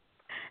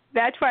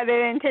 That's why they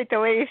didn't take the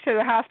ladies to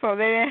the hospital.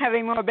 They didn't have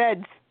any more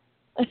beds.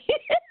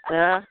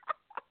 Yeah.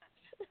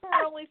 There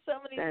are only so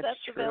many sets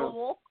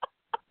available.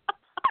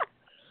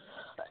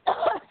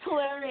 That's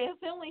hilarious.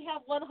 They only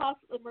have one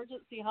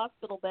emergency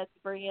hospital bed to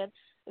bring in,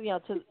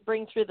 to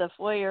bring through the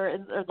foyer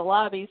or the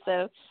lobby.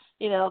 So,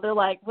 they're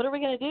like, what are we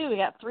going to do? We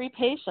got 3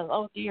 patients.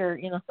 Oh, dear,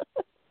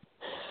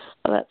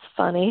 Oh, that's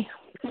funny.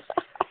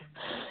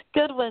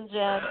 Good one,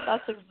 Jen.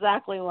 That's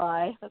exactly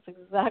why. That's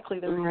exactly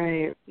the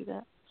reason to do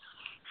that.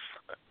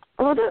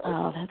 Well,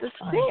 that's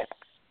funny.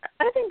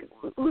 I think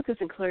Lucas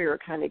and Chloe are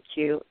kind of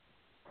cute,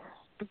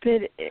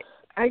 but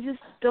I just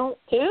don't.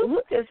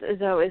 Lucas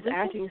is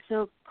acting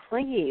so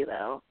clingy,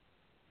 though.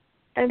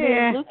 I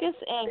mean, Lucas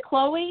and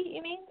Chloe,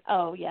 you mean?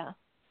 Oh, yeah.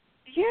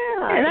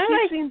 Yeah, and I he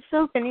like seems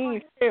so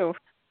Denise too.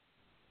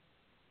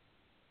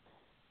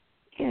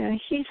 Yeah,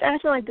 he's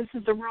acting like this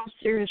is a real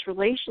serious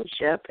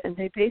relationship, and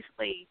they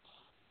basically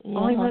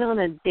only went on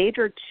a date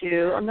or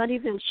two. I'm not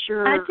even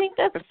sure. I think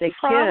that's if they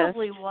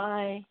probably kissed.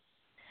 why.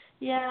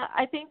 Yeah,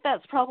 I think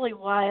that's probably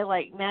why,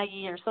 like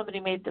Maggie or somebody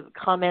made the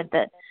comment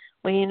that,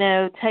 well, you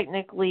know,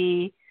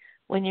 technically,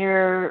 when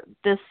you're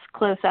this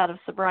close out of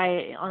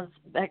sobriety,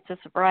 back to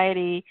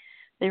sobriety,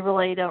 they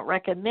really don't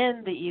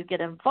recommend that you get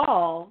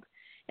involved,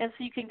 and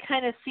so you can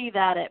kind of see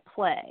that at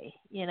play,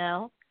 you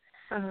know,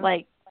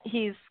 like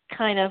he's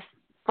kind of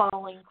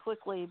falling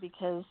quickly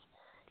because,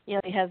 you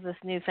know, he has this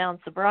newfound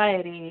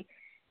sobriety,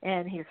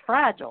 and he's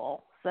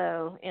fragile.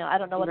 So, you know, I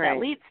don't know what that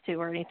leads to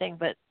or anything,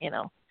 but you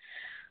know.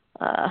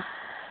 Well,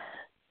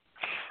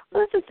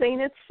 that's the thing.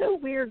 It's so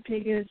weird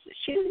because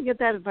she doesn't get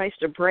that advice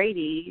to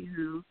Brady,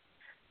 who,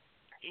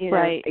 you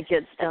know,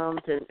 gets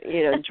dumped and,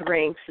 you know,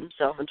 drinks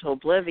himself into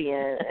oblivion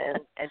and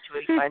until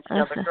he finds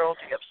another girl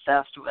to be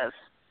obsessed with.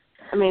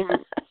 I mean,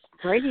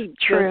 Brady goes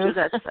through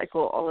that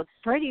cycle.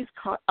 Brady's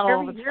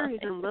every year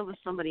he's in love with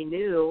somebody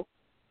new,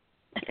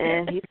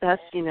 and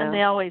that's, you know. And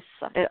they always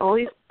suck.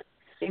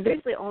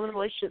 Basically all the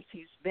relationships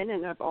he's been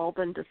in have all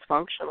been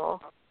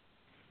dysfunctional.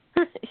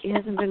 He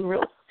hasn't been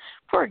real.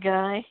 Poor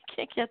guy.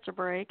 Can't catch a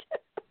break.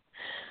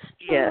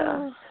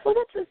 Yeah. Well,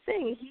 that's the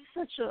thing. He's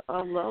such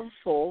a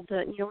loveful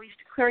that, you know, he's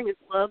declaring his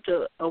love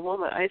to a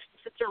woman. I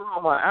sit there and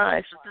roll my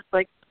eyes. It's just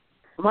like,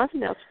 a month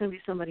now it's going to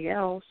be somebody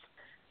else.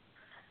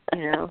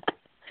 You know.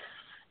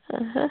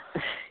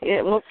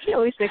 Yeah. Well, he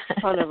always makes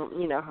fun of,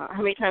 you know,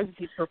 how many times has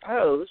he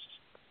proposed,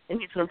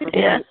 and he's going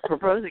to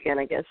propose again,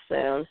 I guess,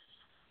 soon.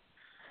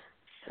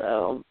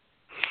 So,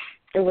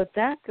 and with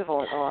that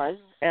going on,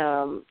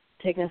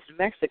 taking us to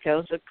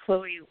Mexico. So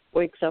Chloe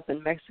wakes up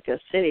in Mexico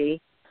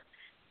City,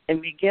 and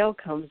Miguel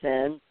comes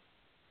in,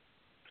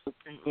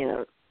 you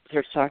know,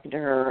 starts talking to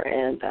her,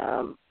 and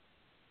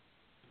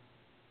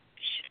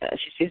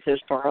she sees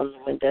there's bar on the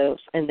windows,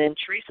 and then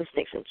Teresa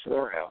sneaks into the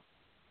room.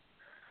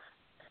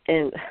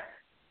 And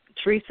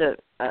Teresa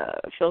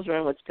fills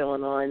around what's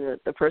going on.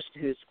 The person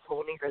who's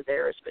holding her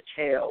there is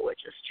Mateo,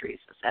 which is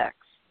Teresa's ex.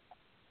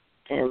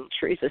 And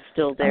Teresa's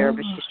still there,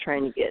 but she's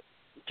trying to get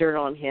dirt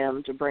on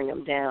him to bring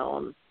him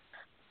down.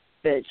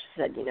 But she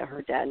said, you know,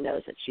 her dad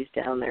knows that she's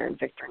down there, and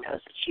Victor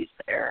knows that she's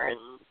there. And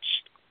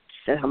she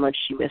said how much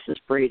she misses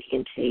Brady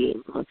and Tate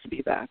and wants to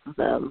be back with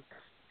them.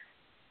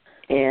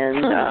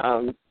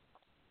 And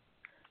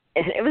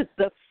it was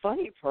the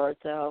funny part,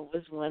 though,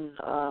 was when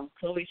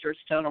Chloe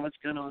starts telling her what's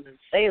going on in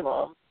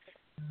Salem.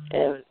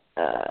 And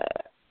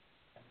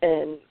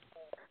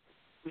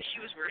she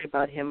was worried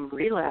about him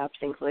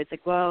relapsing. Chloe's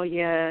like, well,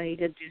 yeah, he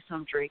did do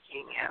some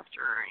drinking after,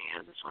 you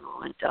know, this one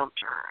woman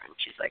dumped her. And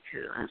she's like, who?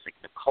 And I was like,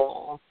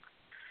 Nicole.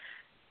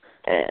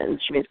 And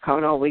she means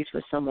coming all weeks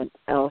with someone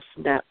else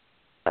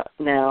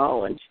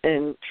now. And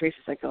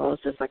Teresa's like, oh,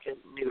 it's just like a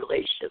new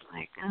relationship.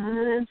 Like,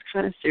 it's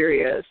kind of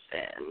serious.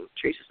 And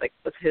Teresa's like,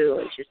 with who?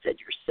 And she said,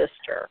 your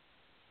sister.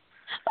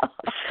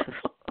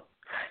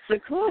 So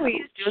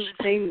Chloe's doing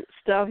the same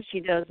stuff she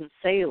does in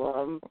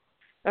Salem.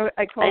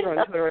 I called her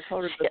on Twitter. I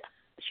told her that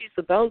she's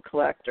the bone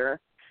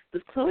collector.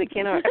 But Chloe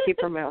cannot keep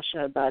her mouth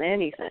shut about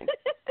anything.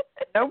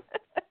 Nope.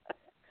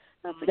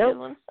 That's a good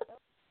one.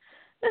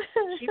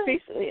 She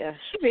basically is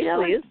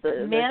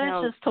the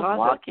manages to gossip.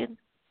 walk in.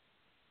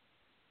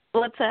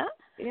 What's that?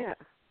 Yeah,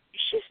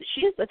 she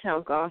is the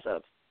town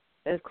gossip.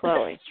 Is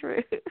Chloe? That's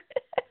true.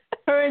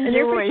 Her and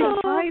everybody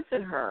confides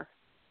in her.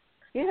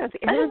 Yeah,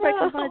 everybody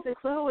confides in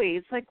Chloe.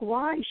 It's like,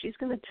 why? She's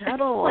going to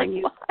tattle on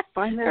you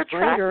 5 minutes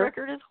later. Her track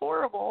record is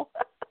horrible.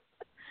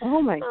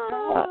 Oh my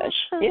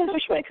gosh! Yeah,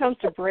 especially when it comes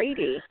to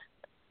Brady.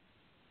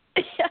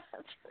 Yeah,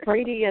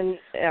 Brady and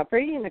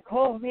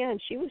Nicole, man,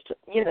 she was,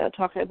 you know,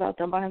 talking about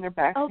them behind their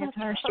backs the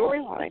entire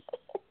storyline.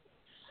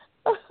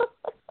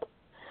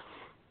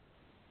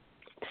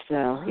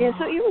 So it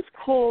was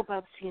cool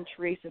about seeing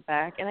Teresa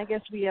back, and I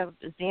guess we have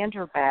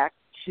Xander back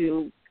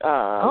to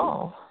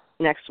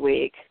next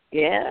week.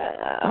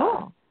 Yeah.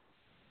 Oh.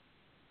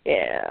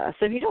 Yeah.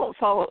 So if you don't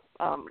follow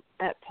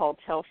at Paul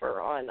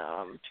Telfer on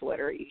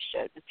Twitter, you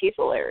should. He's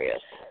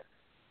hilarious.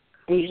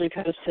 He usually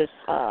posts his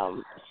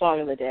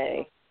song of the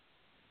day.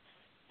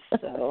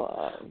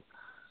 So,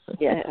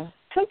 yeah.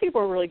 Some people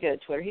are really good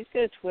at Twitter. He's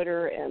good at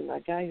Twitter, and the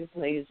guy who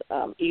plays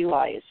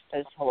Eli is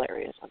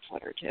hilarious on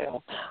Twitter,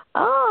 too.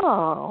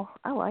 Oh,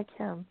 I like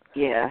him.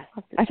 Yeah.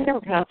 I can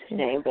never pronounce his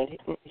name, but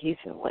he's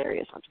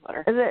hilarious on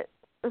Twitter.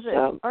 Is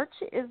it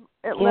Archie? Is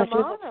it Lemon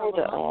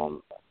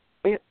or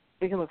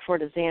we can look forward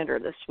to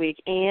Xander this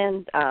week.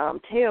 And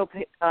Teo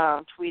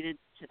tweeted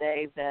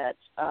today that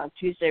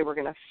Tuesday we're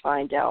going to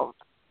find out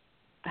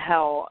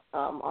how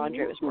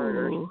Andre was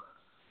murdered.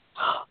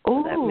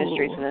 So that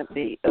mystery's going to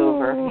be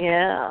over.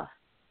 Yeah.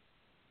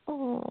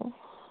 Oh,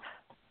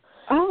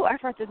 I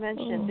forgot to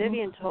mention,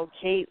 Vivian told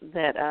Kate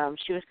that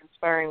she was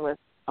conspiring with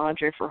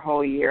Andre for a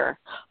whole year.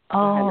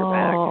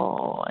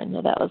 Oh, I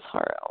know that was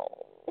hard.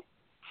 Oh.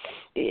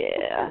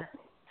 Yeah.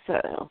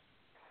 So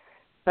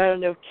I don't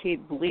know if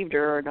Kate believed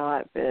her or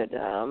not, but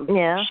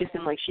she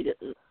seemed like she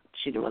didn't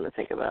she didn't want to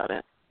think about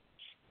it.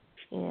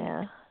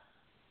 Yeah.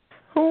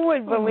 Who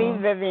would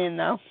believe Vivian,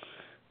 though?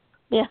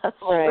 Yeah,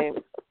 right.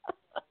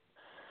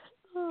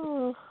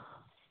 Oh.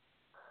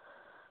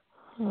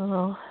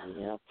 Oh.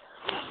 Yep.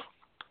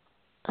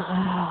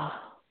 Oh.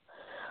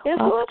 Yeah,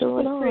 so What's it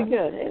going was pretty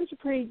on? good. It was a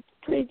pretty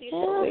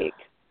decent week.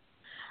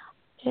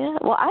 Yeah.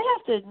 Well, I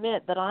have to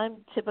admit that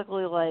I'm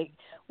typically like,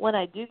 when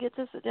I do get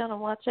to sit down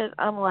and watch it,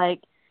 I'm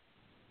like,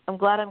 I'm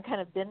glad I'm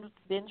kind of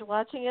binge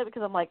watching it,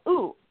 because I'm like,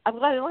 ooh, I'm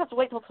glad I don't have to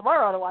wait till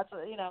tomorrow to watch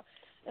it. You know,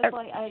 it's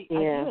like I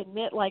do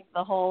admit, like,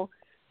 the whole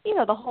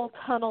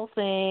tunnel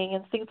thing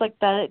and things like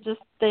that. It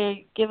just,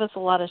 they give us a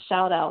lot of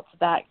shout outs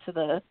back to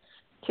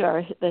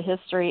the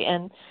history,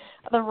 and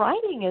the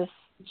writing is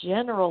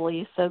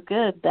generally so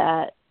good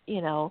that,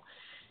 you know,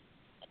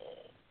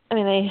 I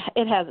mean,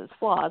 it has its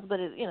flaws, but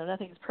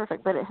nothing's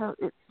perfect. But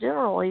it's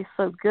generally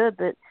so good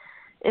that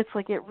it's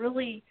like it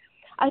really.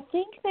 I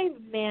think they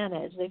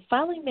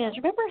finally managed.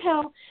 Remember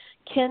how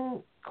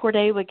Ken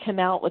Corday would come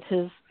out with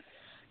his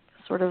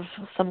sort of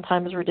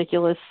sometimes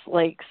ridiculous,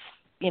 like,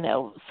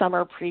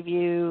 summer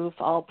preview,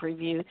 fall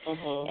preview,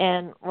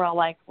 and we're all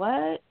like,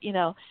 what?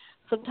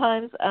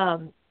 Sometimes,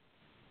 and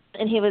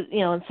he would,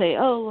 and say,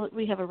 oh,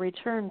 we have a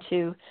return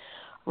to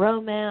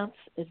romance,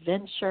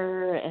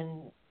 adventure,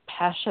 and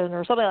passion,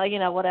 or something like,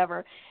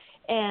 whatever.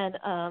 And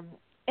I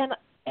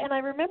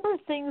remember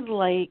things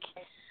like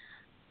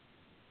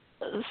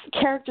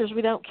characters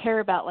we don't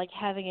care about, like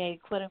having a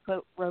quote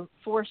unquote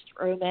forced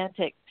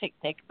romantic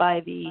picnic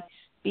by the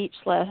beach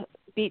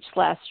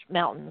slash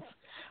mountains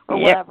or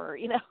whatever,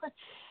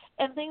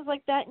 and things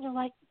like that. And you're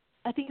like,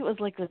 I think it was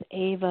like with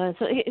Ava.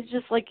 So it's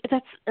just like,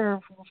 that's,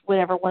 or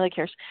whatever, one of the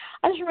characters.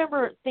 I just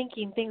remember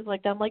thinking things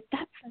like that. I'm like,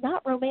 that's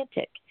not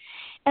romantic.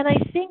 And I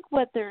think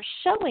what they're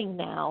showing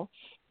now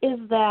is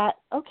that,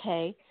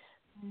 okay,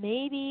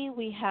 maybe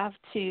we have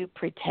to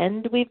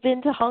pretend we've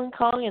been to Hong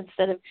Kong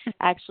instead of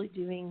actually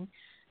doing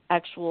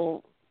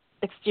actual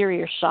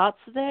exterior shots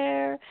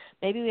there.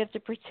 Maybe we have to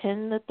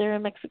pretend that they're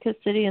in Mexico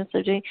City instead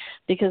of doing,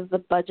 because the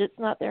budget's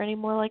not there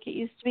anymore like it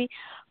used to be.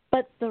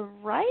 But the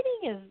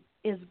writing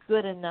is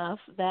good enough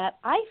that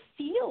I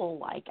feel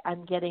like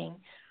I'm getting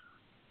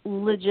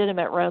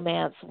legitimate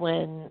romance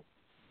when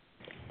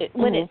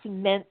it's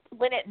meant,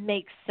 when it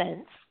makes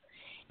sense,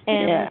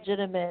 and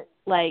legitimate,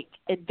 like,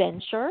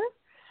 adventure.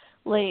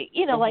 Like,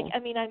 like, I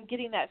mean, I'm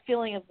getting that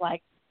feeling of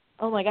like,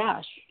 oh my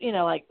gosh,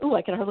 like, ooh,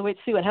 I can hardly wait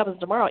to see what happens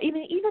tomorrow.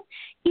 Even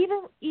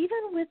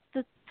with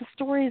the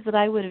stories that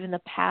I would have in the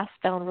past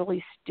found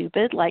really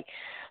stupid, like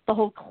the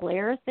whole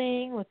Claire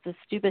thing with the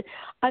stupid,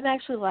 I'm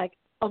actually like,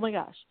 oh my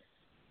gosh,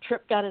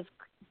 Tripp got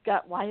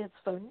Wyatt's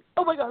phone.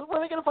 Oh my gosh, what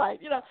am I gonna find?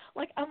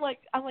 Like I'm like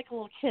a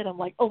little kid. I'm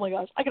like, oh my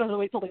gosh, I can hardly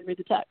wait till they read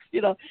the text,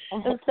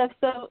 and stuff.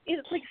 So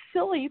it's like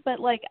silly, but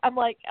like I'm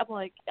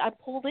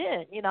pulled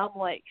in. I'm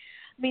like,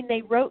 I mean,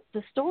 they wrote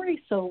the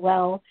story so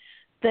well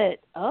that,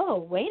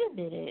 oh, wait a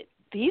minute,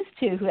 these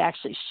two who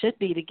actually should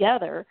be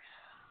together,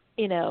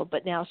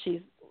 but now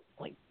she's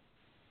like,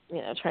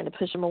 trying to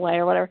push him away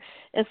or whatever.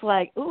 It's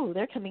like, ooh,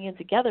 they're coming in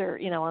together,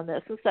 on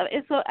this and stuff.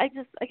 And so I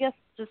guess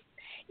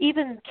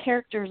even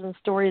characters and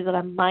stories that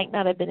I might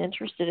not have been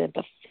interested in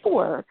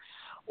before,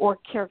 or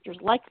characters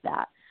like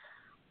that,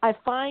 I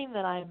find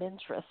that I'm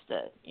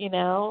interested,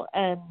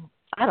 and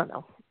I don't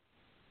know.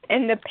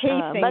 And the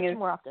pacing much is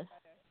more often.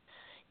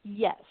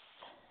 Yes,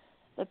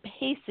 the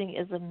pacing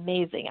is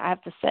amazing, I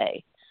have to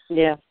say.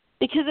 Yeah.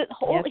 Because it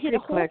holds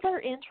quick. our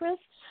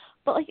interest.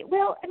 But, like,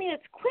 well, I mean,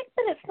 it's quick,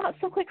 but it's not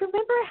so quick.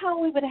 Remember how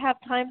we would have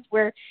times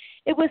where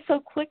it was so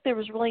quick there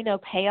was really no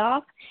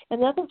payoff?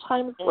 And other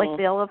times, like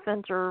The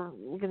Elephant, or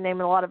you can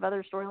name a lot of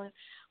other storylines,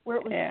 where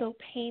it was so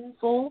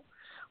painful,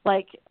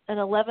 like an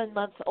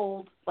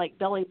 11-month-old, like,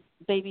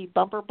 baby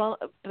bumper belly,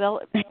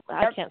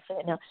 I can't say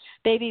it now,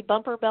 baby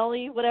bumper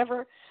belly,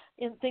 whatever,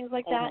 and things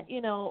like that.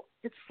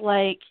 It's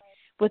like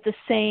with the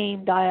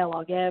same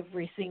dialogue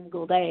every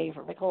single day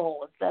from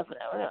Nicole and Stefan.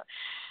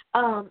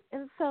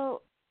 And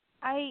so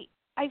I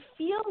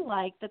feel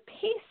like the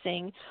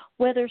pacing,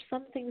 whether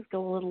some things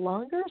go a little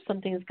longer, some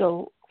things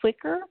go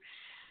quicker,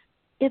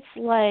 it's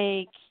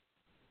like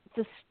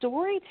the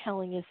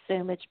storytelling is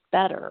so much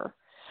better.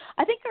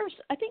 I think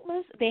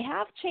most, they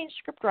have changed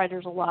script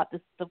writers a lot.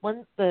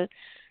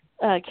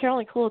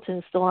 Carolyn Coulton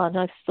is still on.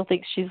 I still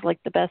think she's like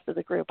the best of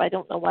the group. I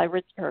don't know why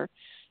her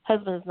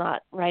husband is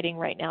not writing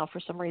right now for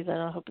some reason.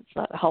 I hope it's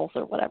not health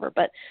or whatever.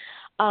 But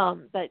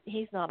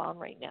he's not on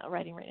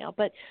writing right now.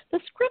 But the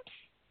scripts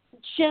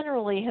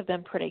generally have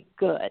been pretty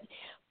good,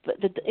 but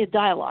the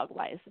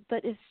dialogue-wise.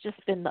 But it's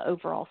just been the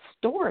overall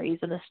stories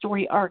and the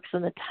story arcs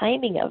and the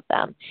timing of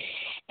them.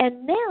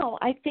 And now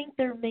I think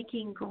they're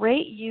making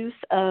great use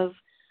of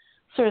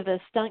sort of the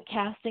stunt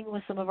casting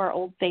with some of our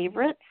old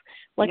favorites.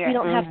 Like, we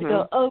don't have to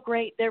go, oh,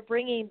 great, they're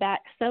bringing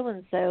back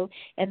so-and-so,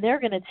 and they're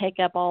going to take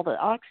up all the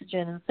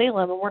oxygen in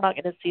Salem, and we're not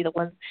going to see the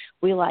ones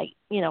we like,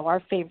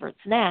 our favorites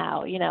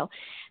now,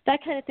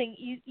 that kind of thing.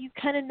 You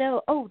kind of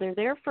know, oh, they're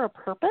there for a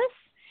purpose,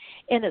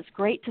 and it's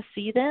great to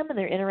see them, and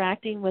they're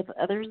interacting with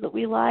others that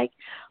we like,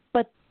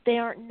 but they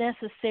aren't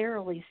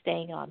necessarily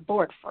staying on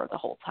board for the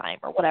whole time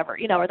or whatever,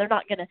 or they're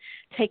not going to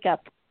take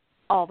up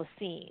all the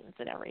scenes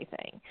and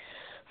everything.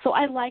 So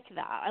I like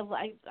that.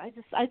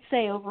 I'd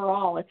say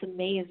overall it's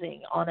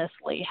amazing,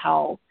 honestly,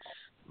 how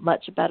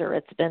much better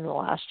it's been the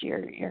last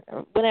year,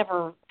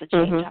 whenever the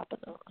change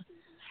happened.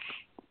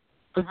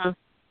 Mm-hmm.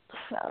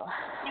 So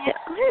yeah,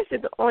 honestly,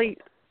 the only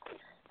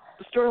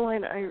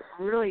storyline I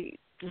really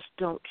just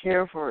don't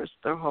care for is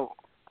the whole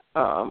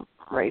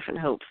Rafe and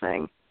Hope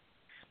thing.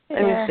 I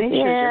mean, they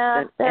should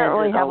have just been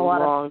ended a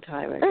long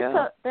time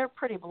ago. They're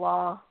pretty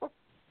blah.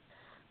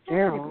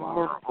 They're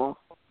horrible.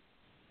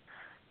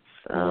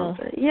 So,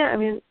 I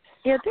mean,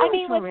 there were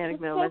some romantic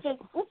moments.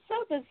 What's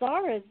so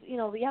bizarre is,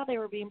 they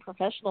were being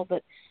professional,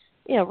 but,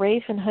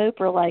 Rafe and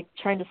Hope are, like,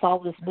 trying to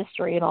solve this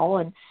mystery and all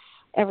and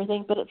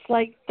everything, but it's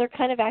like they're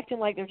kind of acting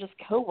like they're just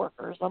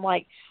coworkers. I'm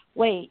like,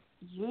 wait,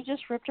 you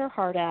just ripped her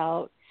heart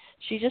out.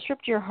 She just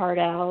ripped your heart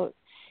out.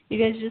 You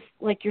guys just,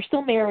 like, you're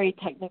still married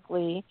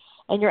technically,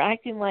 and you're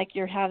acting like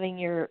you're having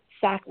your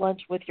sack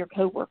lunch with your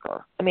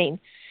coworker. I mean,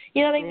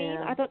 you know what I mean?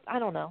 I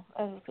don't know.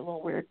 It was a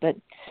little weird, but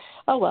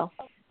oh well.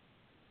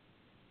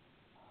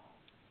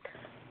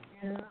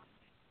 Yeah.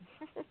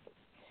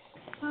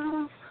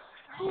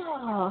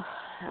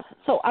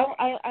 So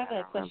I have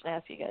a question to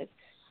ask you guys.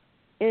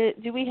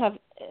 Do we have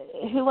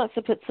who wants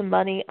to put some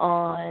money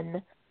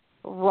on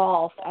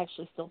Rolf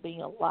actually still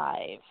being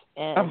alive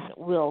and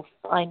Will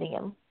finding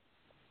him?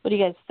 What do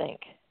you guys think?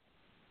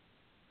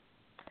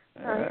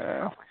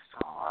 Yeah,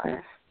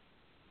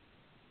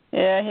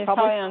 he's probably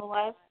probably on.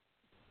 Alive.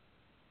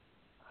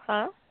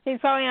 Huh? He's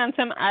probably on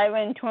some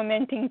island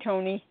tormenting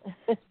Tony.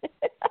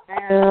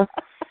 Yeah.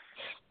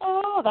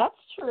 Oh, that's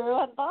true.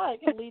 I thought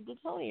it could lead to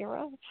Tony,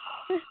 right?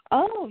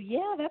 Oh,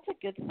 yeah, that's a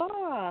good thought.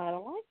 I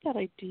like that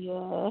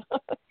idea.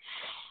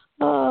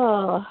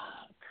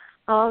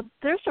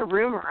 There's a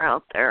rumor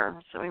out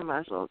there, so we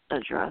might as well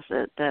address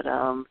it, that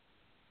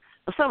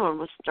someone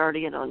was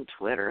starting it on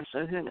Twitter,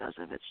 so who knows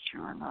if it's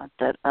true or not,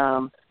 that,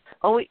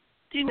 we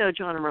do know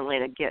John and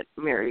Marlena get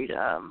married,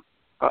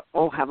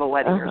 or have a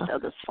wedding or so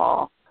this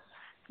fall.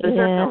 Because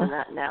they're filming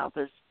that now,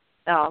 because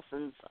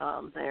Allison's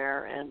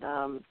there, and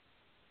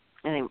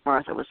I think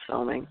Martha was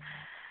filming.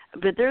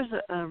 But there's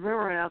a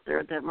rumor out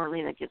there that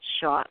Marlena gets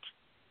shot.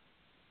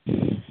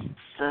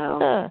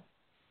 So,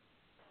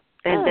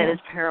 and that is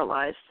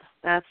paralyzed.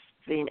 That's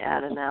being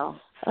added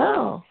now.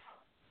 So,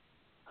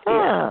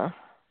 yeah.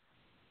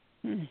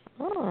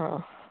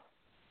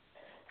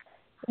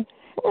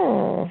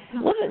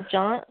 Wasn't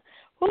John?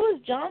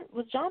 Was John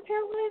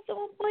paralyzed at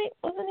one point?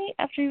 Wasn't he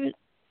after he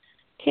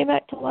came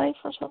back to life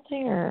or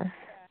something? Or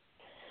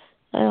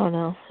I don't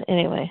know.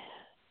 Anyway,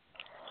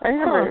 I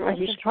remember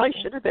he probably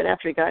should have been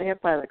after he got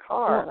hit by the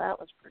car. That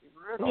was pretty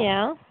brutal.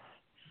 Yeah.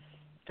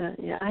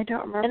 Yeah, I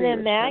don't remember. And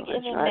then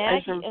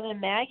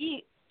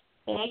Maggie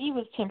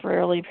was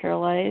temporarily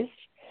paralyzed.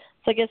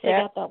 So I guess they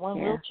got that one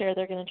wheelchair.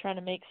 They're going to try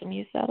to make some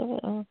use out of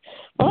it. Well,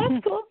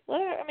 that's cool.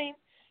 I mean,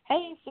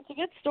 hey, it's a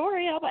good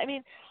story. I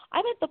mean,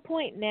 I'm at the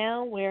point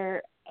now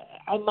where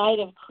I might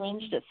have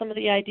cringed at some of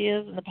the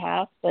ideas in the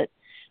past, but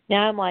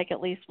now I'm like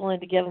at least willing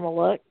to give them a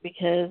look,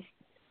 because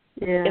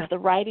if the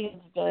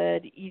writing's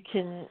good, you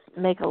can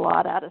make a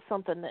lot out of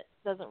something that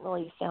doesn't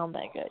really sound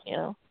that good,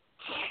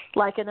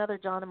 Like another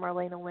John and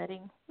Marlena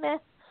wedding. Meh.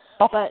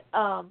 But,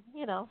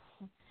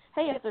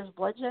 hey, if there's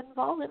bloodshed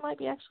involved, it might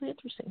be actually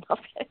interesting.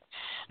 Okay.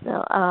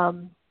 No,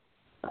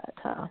 but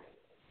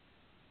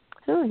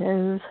who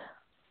knows?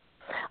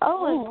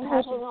 Oh, and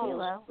Pat and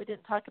Kayla, we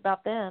didn't talk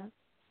about them.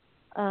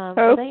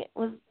 Were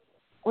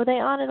they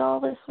on at all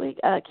this week?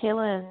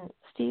 Kayla and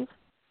Steve?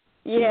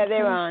 Yeah,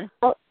 they were on.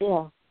 Oh,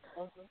 yeah.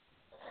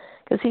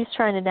 Because he's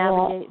trying to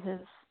navigate his...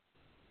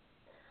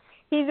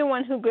 He's the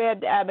one who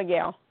grabbed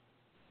Abigail.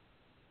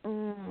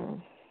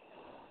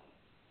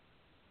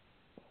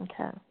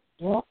 Okay.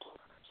 Yep.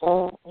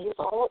 So he's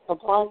the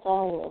blind guy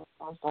was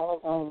the only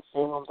guy in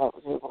Salem that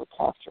was able to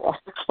capture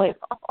Abigail.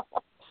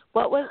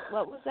 What was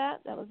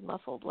that? That was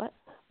muffled. What?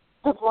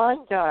 The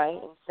blind guy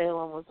in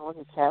Salem was the one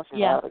who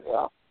captured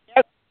Abigail.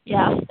 Yep.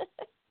 Yeah.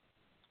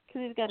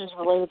 Because he's got his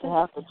related to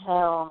half the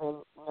town, and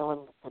no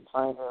one could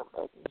find her,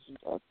 but he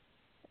did.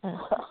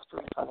 That's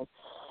pretty funny.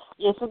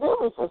 Yeah, so there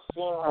was a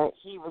scene where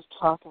he was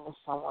talking to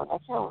someone. I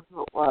can't remember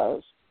who it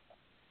was.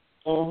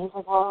 And he's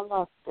like, well, I'm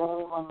not the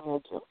only one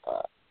who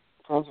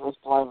friends with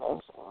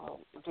blindness.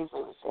 And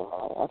basically was saying,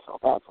 I feel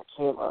bad for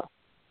Kayla.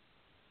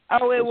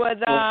 Oh, it was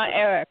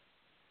Eric.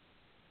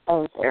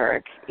 Oh, it was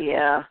Eric,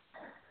 yeah.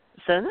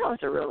 So that was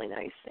a really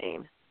nice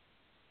scene.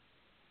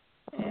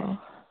 Yeah.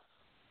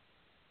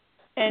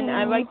 And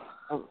I like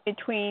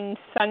between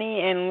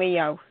Sonny and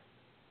Leo.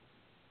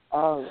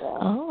 Oh, yeah.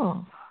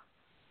 Oh.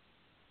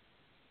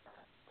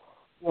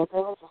 Yeah,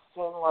 there was a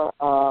scene where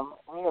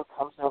Leo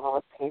comes over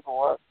with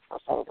paperwork for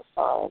Sonny to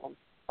sign, and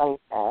Sonny's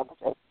mad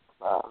because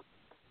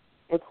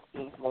it's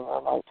evening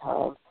or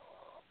nighttime.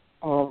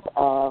 And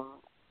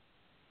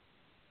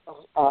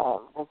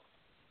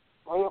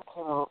Leo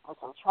came over with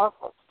some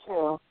chocolates,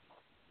 too.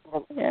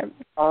 And then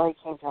Sonny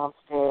came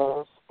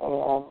downstairs,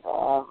 and,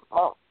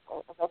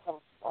 that's when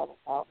Sonny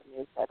found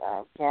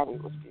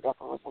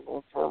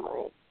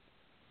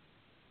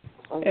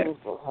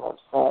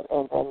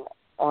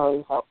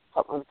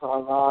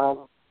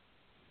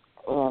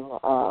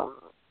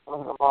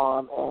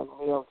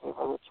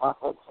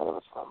chocolate said it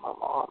was from my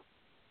mom.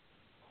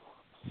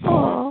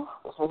 Oh.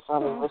 So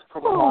Sonny was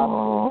pretty happy.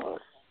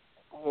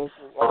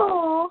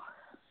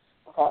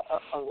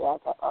 I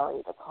got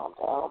Ari to calm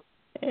down.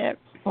 Yep.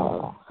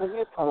 So he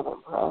was kind of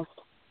impressed.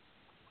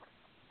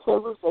 So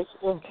it was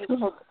basically, he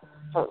took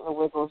starting to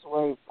wiggle his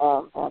way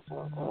back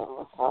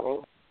with Sonny.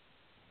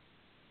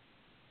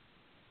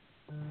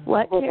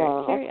 What, but,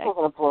 Carrie? I'm still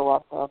going to blow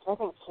up, though. I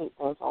think Kate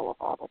knows all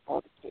about it,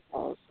 though. Kate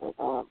knows that,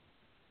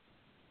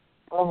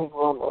 I think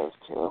Will knows,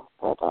 too,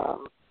 that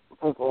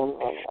Vivian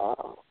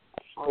and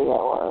Leo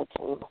are a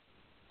team.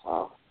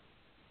 So.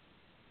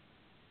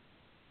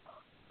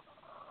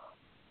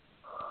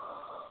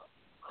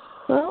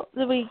 Well,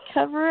 did we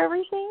cover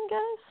everything,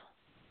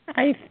 guys?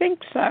 I think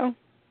so.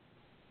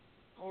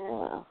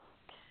 Yeah.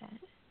 Okay.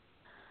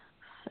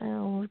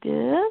 Sounds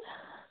good.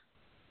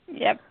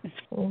 Yep.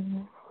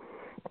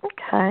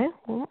 Okay.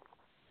 Well,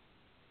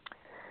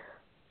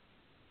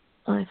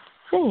 I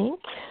think.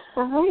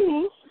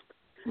 Alrighty.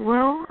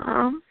 Well,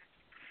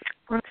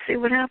 let's see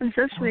what happens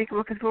this week. I'm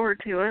looking forward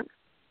to it.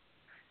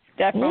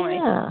 Definitely.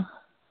 Yeah.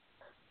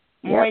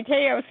 More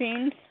Teo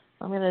scenes.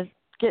 I'm going to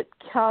get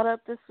caught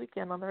up this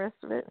weekend on the rest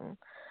of it and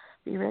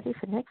be ready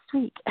for next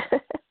week.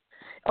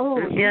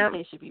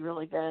 Tuesday should be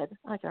really good.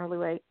 I can hardly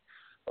wait.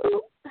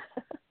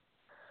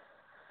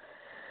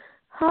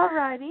 All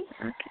righty.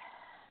 Okay.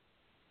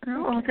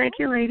 Oh, well, thank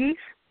you, ladies.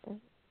 All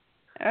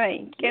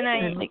right. Good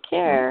night. Take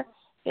care.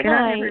 Good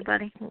night,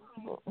 everybody.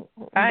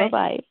 Bye.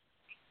 Bye-bye.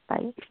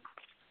 Bye.